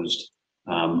been posed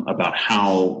about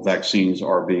how vaccines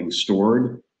are being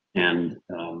stored and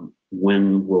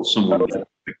when will someone get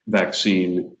a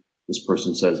vaccine. This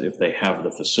person says if they have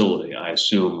the facility. I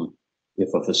assume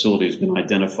if a facility has been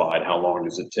identified, how long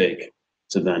does it take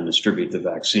to then distribute the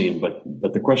vaccine? But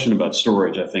the question about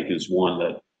storage, I think, is one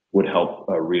that would help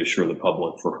reassure the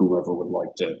public for whoever would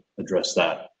like to address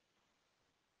that.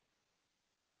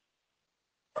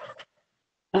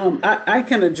 I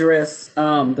can address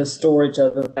the storage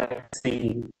of the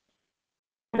vaccine.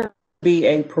 To be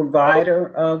a provider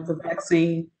of the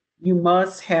vaccine, you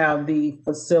must have the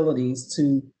facilities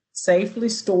to safely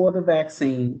store the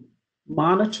vaccine,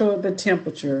 monitor the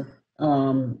temperature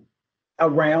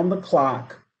around the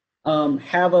clock,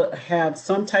 have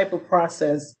some type of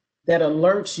process that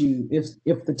alerts you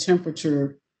if the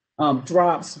temperature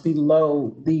drops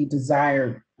below the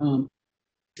desired.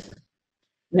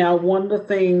 Now, one of the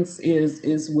things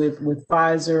is with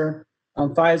Pfizer.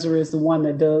 Pfizer is the one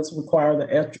that does require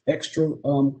the extra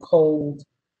cold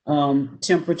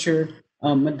temperature.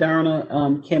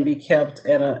 Moderna can be kept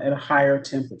at a higher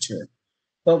temperature.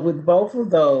 But with both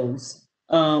of those,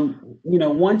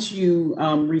 once you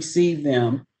receive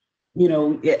them,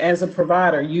 as a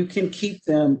provider, you can keep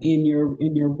them in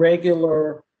your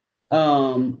regular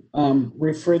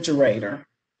refrigerator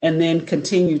and then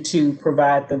continue to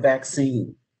provide the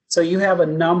vaccine. So you have a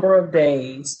number of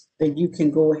days that you can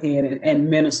go ahead and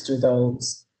administer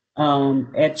those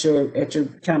at your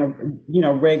kind of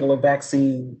regular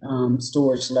vaccine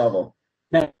storage level.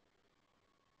 Now,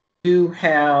 you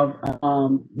have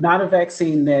not a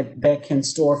vaccine that can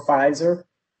store Pfizer,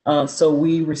 so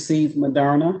we receive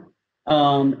Moderna,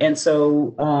 and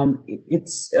so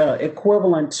it's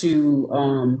equivalent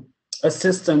to a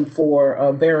system for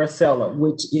varicella,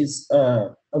 which is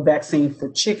a vaccine for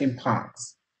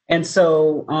chickenpox. And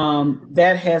so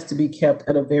that has to be kept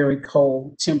at a very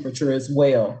cold temperature as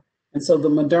well. And so the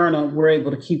Moderna, we're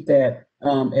able to keep that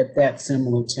at that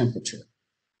similar temperature.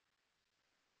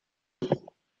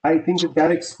 I think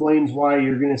that explains why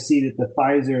you're going to see that the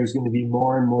Pfizer is going to be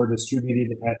more and more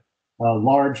distributed at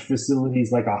large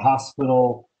facilities like a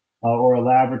hospital or a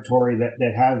laboratory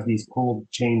that has these cold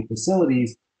chain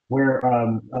facilities, where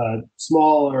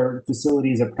smaller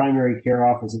facilities, a primary care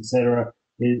office, et cetera,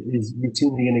 is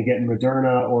routinely going to get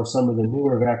Moderna or some of the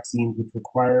newer vaccines which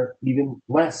require even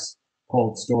less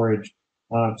cold storage.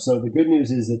 So the good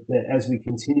news is that as we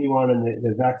continue on in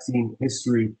the vaccine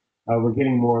history, we're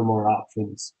getting more and more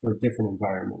options for different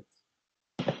environments.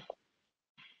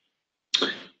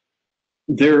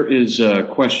 There is a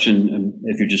question, and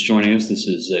if you're just joining us, this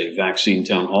is a vaccine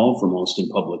town hall from Austin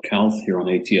Public Health here on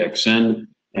ATXN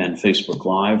and Facebook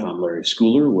Live. I'm Larry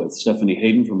Schooler with Stephanie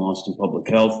Hayden from Austin Public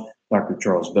Health, Dr.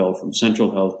 Charles Bell from Central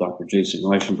Health, Dr. Jason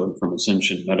Reichenberg from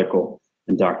Ascension Medical,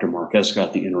 and Dr. Mark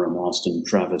Escott, the interim Austin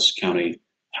Travis County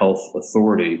Health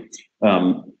Authority.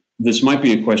 This might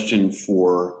be a question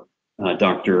for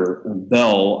Dr.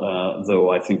 Bell,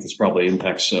 though I think this probably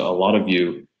impacts a lot of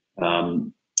you.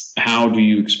 How do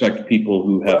you expect people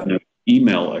who have no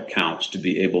email accounts to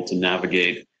be able to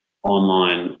navigate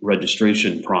online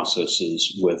registration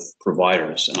processes with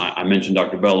providers? And I mentioned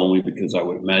Dr. Bell only because I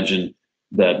would imagine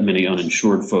that many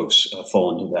uninsured folks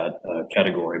fall into that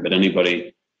category, but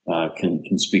anybody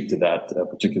can speak to that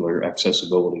particular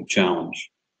accessibility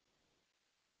challenge.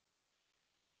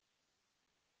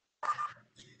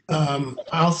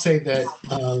 I'll say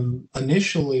that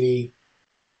initially,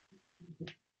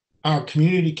 our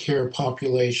community care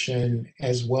population,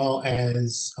 as well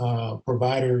as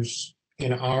providers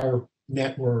in our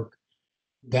network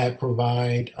that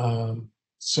provide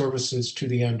services to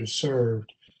the underserved,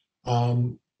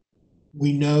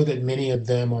 We know that many of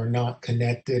them are not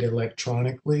connected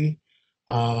electronically,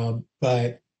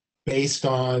 but based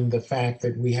on the fact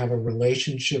that we have a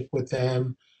relationship with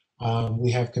them,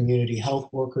 we have community health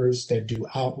workers that do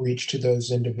outreach to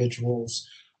those individuals.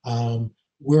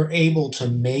 We're able to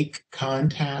make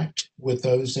contact with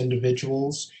those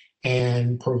individuals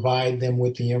and provide them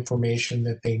with the information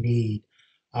that they need.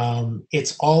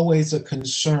 It's always a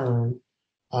concern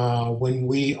when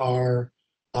we are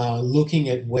looking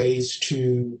at ways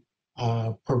to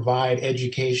provide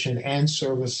education and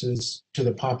services to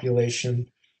the population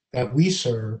that we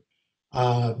serve,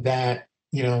 that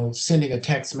sending a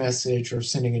text message or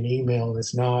sending an email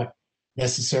is not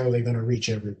necessarily going to reach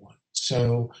everyone.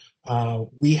 So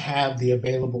we have the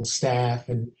available staff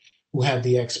and who have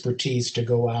the expertise to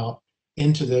go out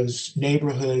into those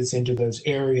neighborhoods, into those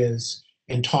areas,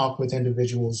 and talk with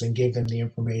individuals and give them the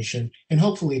information, and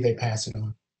hopefully they pass it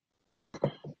on.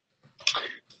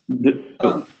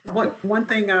 One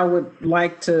thing I would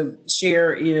like to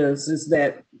share is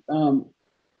that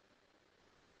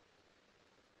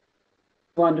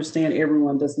understand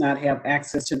everyone does not have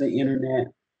access to the internet.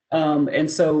 And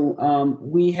so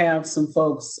we have some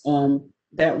folks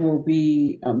that will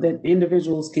be, that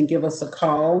individuals can give us a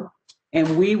call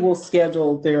and we will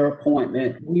schedule their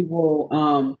appointment. We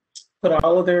will put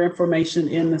all of their information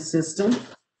in the system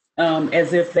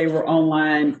as if they were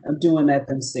online doing that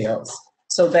themselves.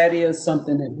 So that is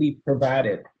something that we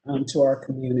provided to our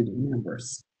community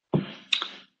members.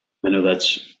 I know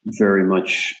that's very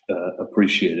much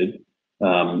appreciated.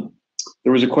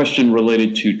 There was a question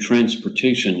related to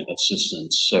transportation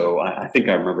assistance. So I think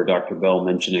I remember Dr. Bell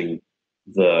mentioning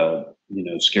the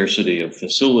scarcity of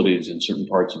facilities in certain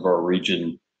parts of our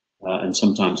region, and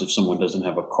sometimes if someone doesn't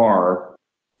have a car,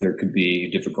 there could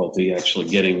be difficulty actually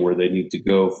getting where they need to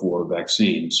go for a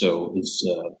vaccine. So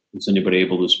is anybody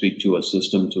able to speak to a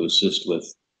system to assist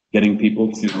with getting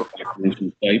people to a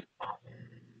vaccination site?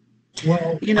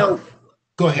 Well,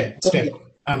 go ahead, Steph.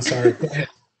 I'm sorry. Go ahead.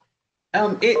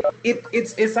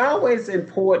 It's always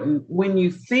important when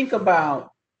you think about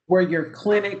where your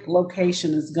clinic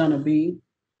location is going to be.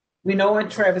 We know in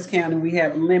Travis County we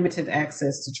have limited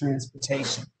access to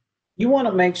transportation. You want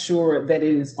to make sure that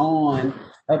it is on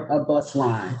a bus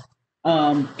line,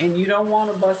 and you don't want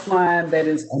a bus line that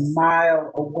is a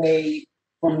mile away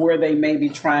from where they may be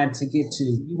trying to get to.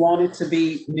 You want it to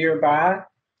be nearby,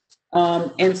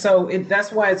 and so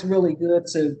that's why it's really good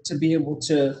to be able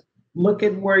to look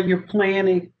at where you're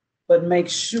planning, but make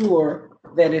sure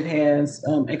that it has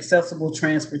accessible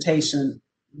transportation,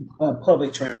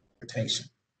 public transportation.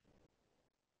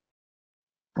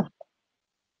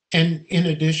 And in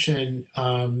addition,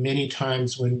 many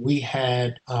times when we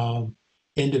had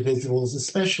individuals,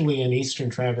 especially in Eastern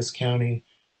Travis County,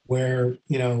 where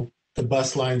the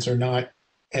bus lines are not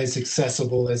as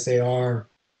accessible as they are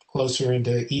closer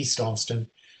into East Austin,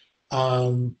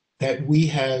 that we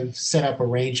have set up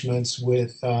arrangements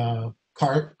with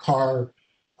car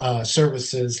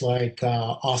services like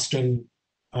Austin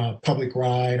Public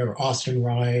Ride or Austin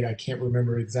Ride. I can't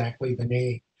remember exactly the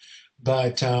name,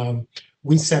 but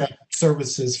we set up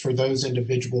services for those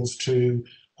individuals to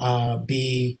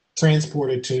be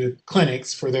transported to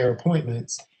clinics for their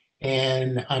appointments.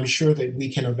 And I'm sure that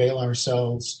we can avail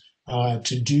ourselves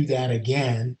to do that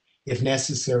again if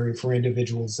necessary for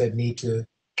individuals that need to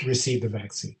receive the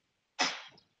vaccine.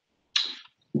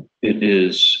 It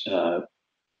is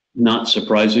not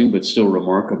surprising, but still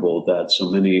remarkable that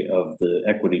so many of the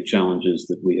equity challenges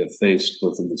that we have faced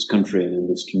both in this country and in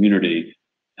this community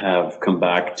have come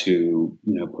back to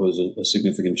pose a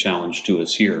significant challenge to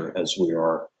us here as we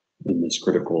are in this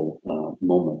critical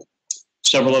moment.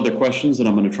 Several other questions that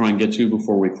I'm going to try and get to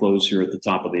before we close here at the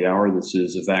top of the hour. This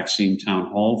is a vaccine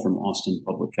town hall from Austin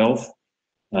Public Health.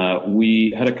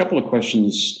 We had a couple of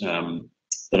questions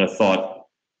that I thought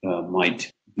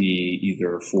might be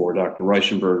either for Dr.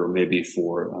 Reichenberg or maybe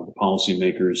for the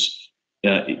policymakers.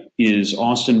 Is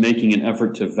Austin making an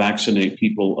effort to vaccinate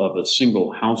people of a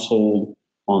single household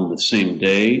on the same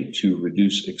day to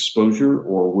reduce exposure,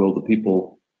 or will the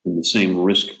people in the same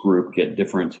risk group get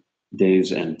different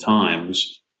days and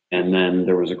times? And then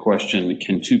there was a question,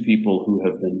 can two people who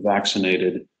have been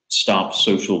vaccinated stop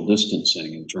social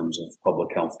distancing in terms of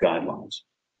public health guidelines?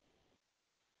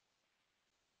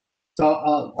 So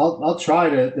I'll try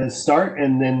to start,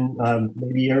 and then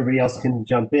maybe everybody else can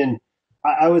jump in.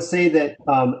 I would say that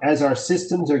as our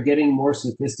systems are getting more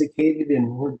sophisticated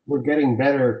and we're getting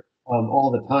better all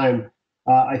the time,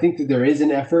 I think that there is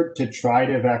an effort to try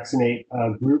to vaccinate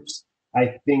groups.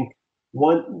 I think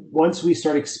once we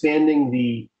start expanding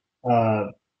the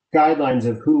guidelines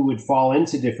of who would fall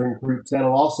into different groups,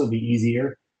 that'll also be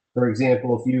easier. For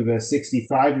example, if you have a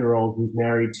 65-year-old who's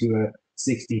married to a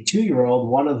 62-year-old,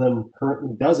 one of them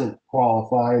currently doesn't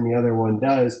qualify and the other one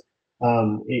does.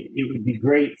 It would be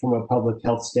great from a public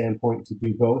health standpoint to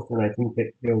do both, and I think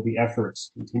that there will be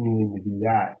efforts continuing to do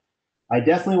that. I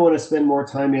definitely want to spend more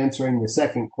time answering the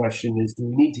second question: is do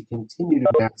we need to continue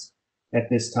to mask at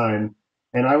this time?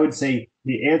 And I would say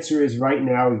the answer is right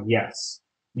now, yes.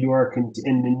 You are,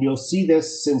 and you'll see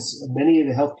this since many of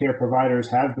the healthcare providers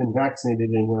have been vaccinated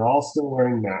and we're all still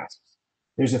wearing masks.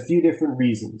 There's a few different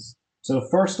reasons. So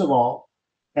first of all,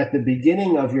 at the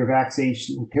beginning of your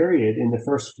vaccination period, in the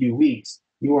first few weeks,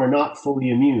 you are not fully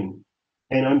immune.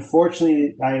 And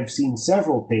unfortunately, I have seen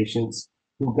several patients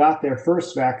who got their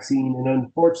first vaccine and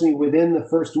unfortunately within the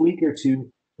first week or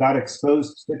two got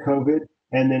exposed to COVID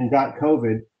and then got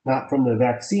COVID, not from the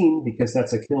vaccine because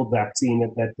that's a killed vaccine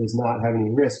that does not have any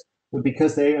risk, but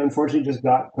because they unfortunately just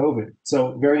got COVID.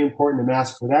 So very important to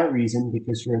mask for that reason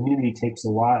because your immunity takes a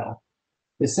while.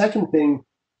 The second thing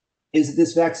is that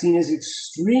this vaccine is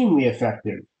extremely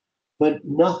effective, but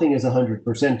nothing is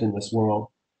 100% in this world.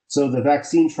 So the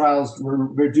vaccine trials were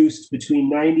reduced between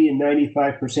 90 and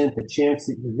 95% the chance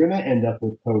that you're going to end up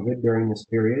with COVID during this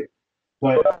period.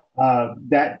 But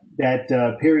that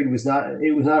period was not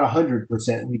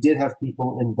 100%. We did have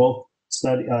people in both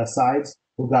sides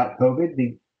who got COVID.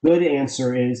 The good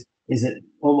answer is that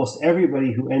almost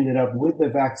everybody who ended up with the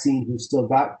vaccine who still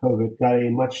got COVID got a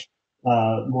much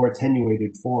more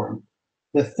attenuated form.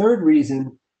 The third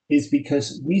reason is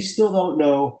because we still don't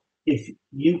know if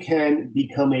you can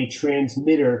become a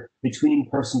transmitter between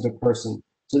person to person.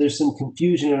 So there's some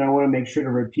confusion, and I want to make sure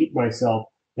to repeat myself.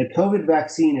 The COVID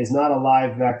vaccine is not a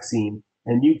live vaccine,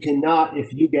 and you cannot,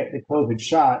 if you get the COVID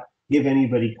shot, give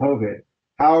anybody COVID.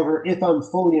 However, if I'm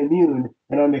fully immune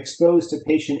and I'm exposed to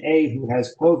patient A who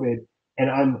has COVID, and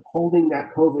I'm holding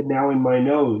that COVID now in my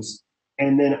nose,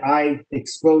 and then I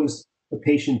expose the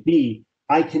patient B,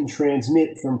 I can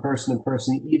transmit from person to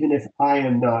person, even if I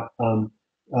am not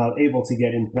able to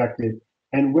get infected.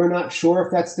 And we're not sure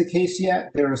if that's the case yet.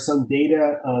 There is some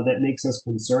data that makes us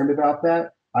concerned about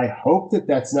that. I hope that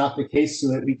that's not the case so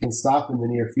that we can stop in the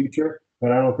near future,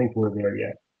 but I don't think we're there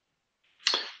yet.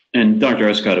 And Dr.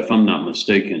 Escott, if I'm not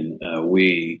mistaken,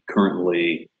 we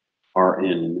currently are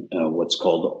in what's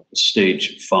called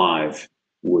stage 5,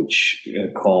 which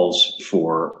calls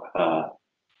for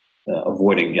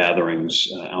avoiding gatherings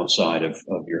outside of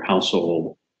your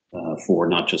household for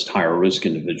not just higher risk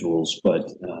individuals, but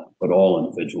all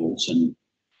individuals. And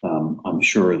I'm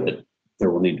sure that there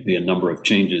will need to be a number of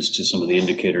changes to some of the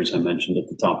indicators I mentioned at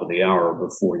the top of the hour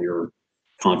before you're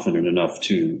confident enough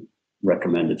to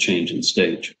recommend a change in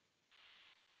stage.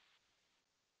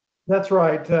 That's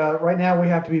right. Right now, we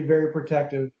have to be very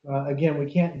protective. Again,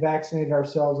 we can't vaccinate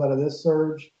ourselves out of this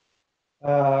surge.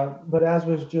 But as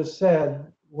was just said,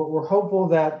 we're hopeful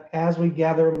that as we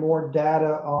gather more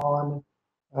data on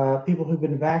people who've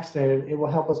been vaccinated, it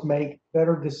will help us make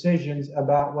better decisions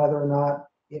about whether or not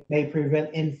it may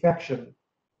prevent infection.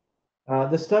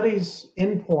 The study's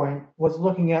endpoint was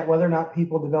looking at whether or not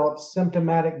people develop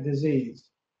symptomatic disease.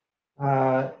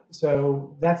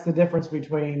 So that's the difference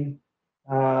between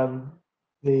what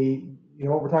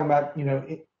we're talking about,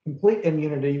 complete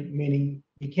immunity, meaning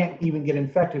you can't even get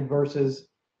infected, versus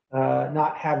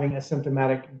not having a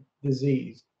symptomatic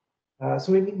disease.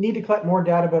 So we need to collect more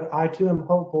data, but I too am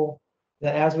hopeful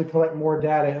that as we collect more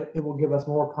data, it will give us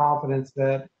more confidence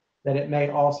that it may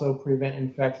also prevent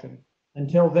infection.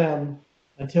 Until then,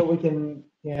 until we can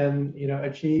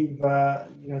achieve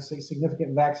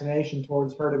significant vaccination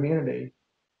towards herd immunity,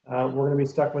 we're going to be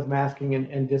stuck with masking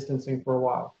and distancing for a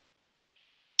while.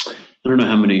 I don't know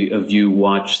how many of you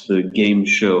watch the game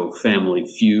show Family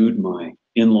Feud. My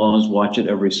in-laws watch it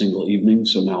every single evening,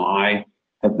 so now I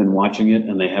have been watching it,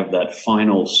 and they have that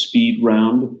final speed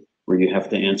round where you have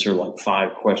to answer like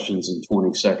 5 questions in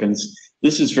 20 seconds.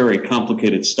 This is very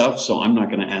complicated stuff, so I'm not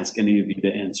going to ask any of you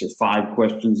to answer 5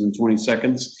 questions in 20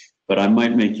 seconds, but I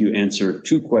might make you answer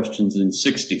 2 questions in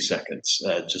 60 seconds.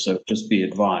 Just be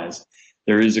advised.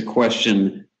 There is a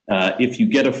question, if you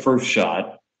get a first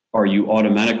shot, are you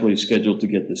automatically scheduled to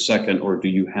get the second, or do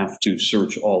you have to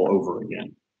search all over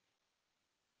again?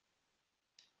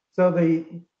 So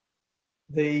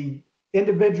the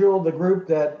individual, the group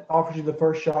that offers you the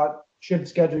first shot should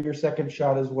schedule your second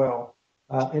shot as well.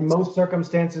 In most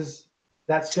circumstances,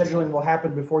 that scheduling will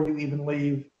happen before you even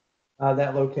leave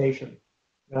that location.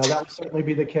 That will certainly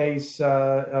be the case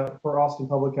for Austin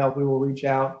Public Health. We will reach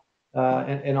out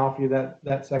and offer you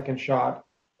that second shot.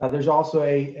 There's also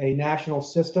a national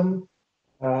system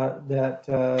that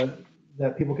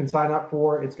that people can sign up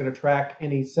for. It's going to track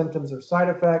any symptoms or side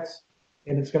effects,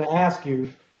 and it's going to ask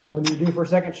you, when you do for a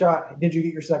second shot, did you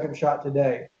get your second shot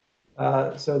today?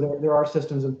 So there are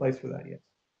systems in place for that, yes.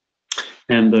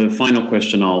 And the final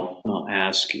question I'll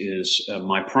ask is,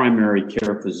 my primary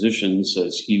care physician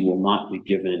says he will not be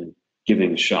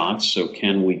giving shots, so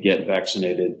can we get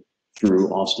vaccinated through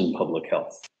Austin Public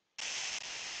Health?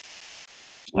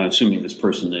 I'm assuming this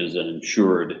person is an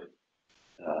insured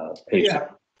patient. Yeah.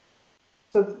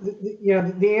 So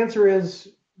the answer is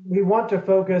we want to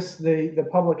focus the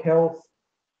public health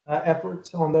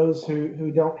efforts on those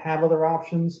who don't have other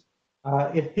options.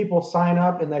 If people sign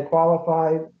up and they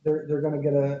qualify, they're going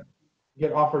to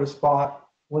get offered a spot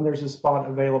when there's a spot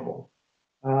available.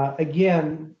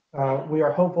 Again, we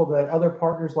are hopeful that other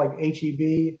partners like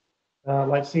HEB,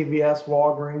 like CVS,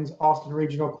 Walgreens, Austin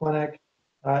Regional Clinic,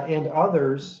 and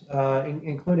others,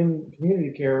 including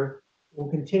community care, will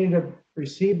continue to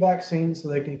receive vaccines so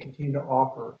they can continue to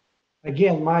offer.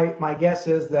 Again, my guess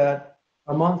is that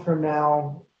a month from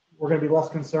now, we're going to be less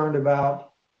concerned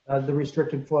about the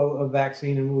restricted flow of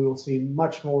vaccine, and we will see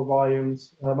much more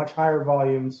volumes, much higher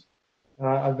volumes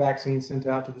of vaccines sent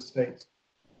out to the states.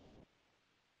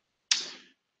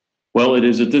 Well, it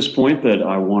is at this point that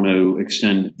I want to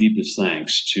extend deepest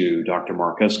thanks to Dr.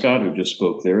 Mark Escott, who just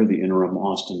spoke there, the interim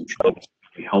Austin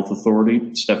Health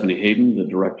Authority, Stephanie Hayden, the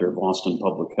director of Austin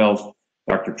Public Health,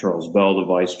 Dr. Charles Bell, the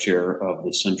vice chair of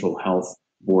the Central Health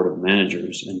Board of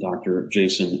Managers, and Dr.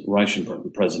 Jason Reichenberg, the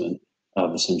president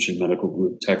of Ascension Medical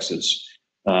Group, Texas.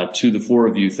 To the four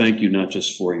of you, thank you not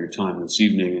just for your time this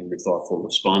evening and your thoughtful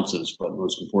responses, but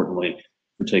most importantly,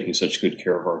 for taking such good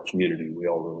care of our community. We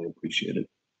all really appreciate it.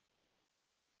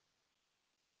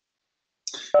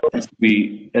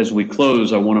 As we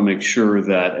close, I want to make sure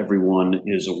that everyone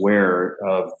is aware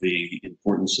of the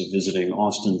importance of visiting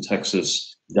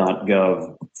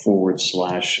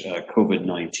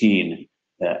austintexas.gov/COVID-19.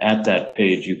 At that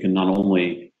page, you can not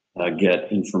only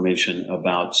get information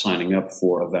about signing up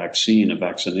for a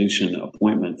vaccination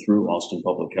appointment through Austin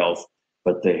Public Health,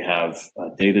 but they have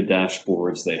data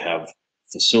dashboards, they have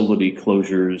facility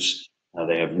closures,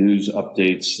 they have news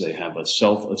updates, they have a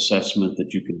self-assessment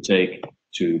that you can take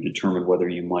to determine whether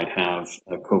you might have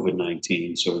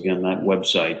COVID-19. So again, that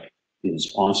website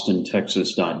is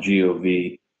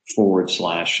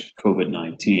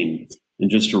austintexas.gov/COVID-19.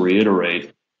 And just to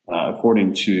reiterate,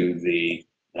 according to the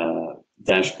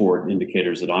dashboard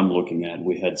indicators that I'm looking at,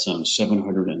 we had some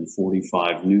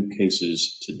 745 new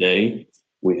cases today.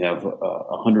 We have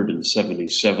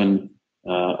 177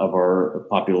 of our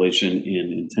population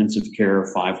in intensive care,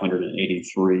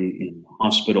 583 in the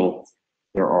hospital.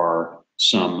 There are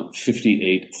some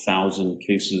 58,000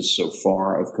 cases so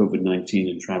far of COVID-19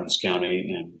 in Travis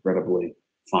County, and regrettably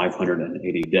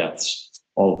 580 deaths.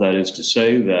 All of that is to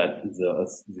say that the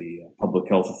public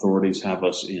health authorities have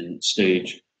us in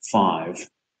stage 5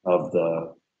 of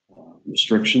the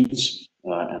restrictions,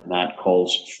 and that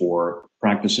calls for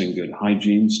practicing good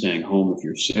hygiene, staying home if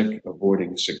you're sick,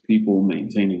 avoiding sick people,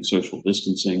 maintaining social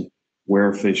distancing,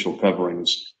 wear facial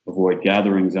coverings, avoid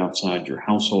gatherings outside your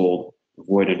household,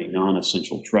 avoid any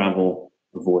non-essential travel,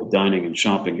 avoid dining and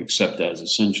shopping except as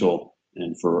essential,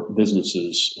 and for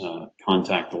businesses,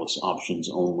 contactless options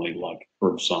only, like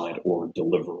curbside or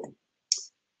delivery.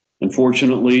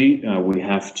 Unfortunately, we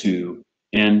have to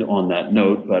end on that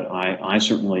note, but I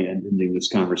certainly am ending this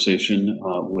conversation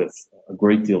with a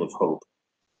great deal of hope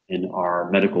in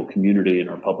our medical community and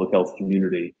our public health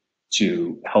community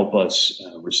to help us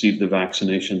receive the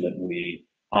vaccination that we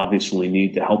obviously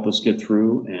need to help us get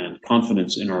through, and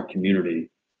confidence in our community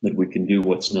that we can do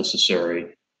what's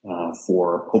necessary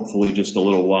for hopefully just a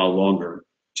little while longer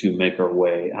to make our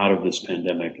way out of this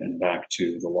pandemic and back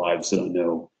to the lives that I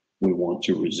know we want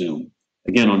to resume.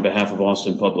 Again, on behalf of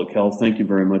Austin Public Health, thank you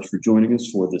very much for joining us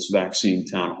for this vaccine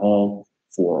town hall.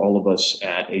 For all of us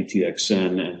at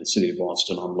ATXN and the City of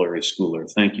Austin, I'm Larry Schooler.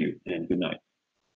 Thank you and good night.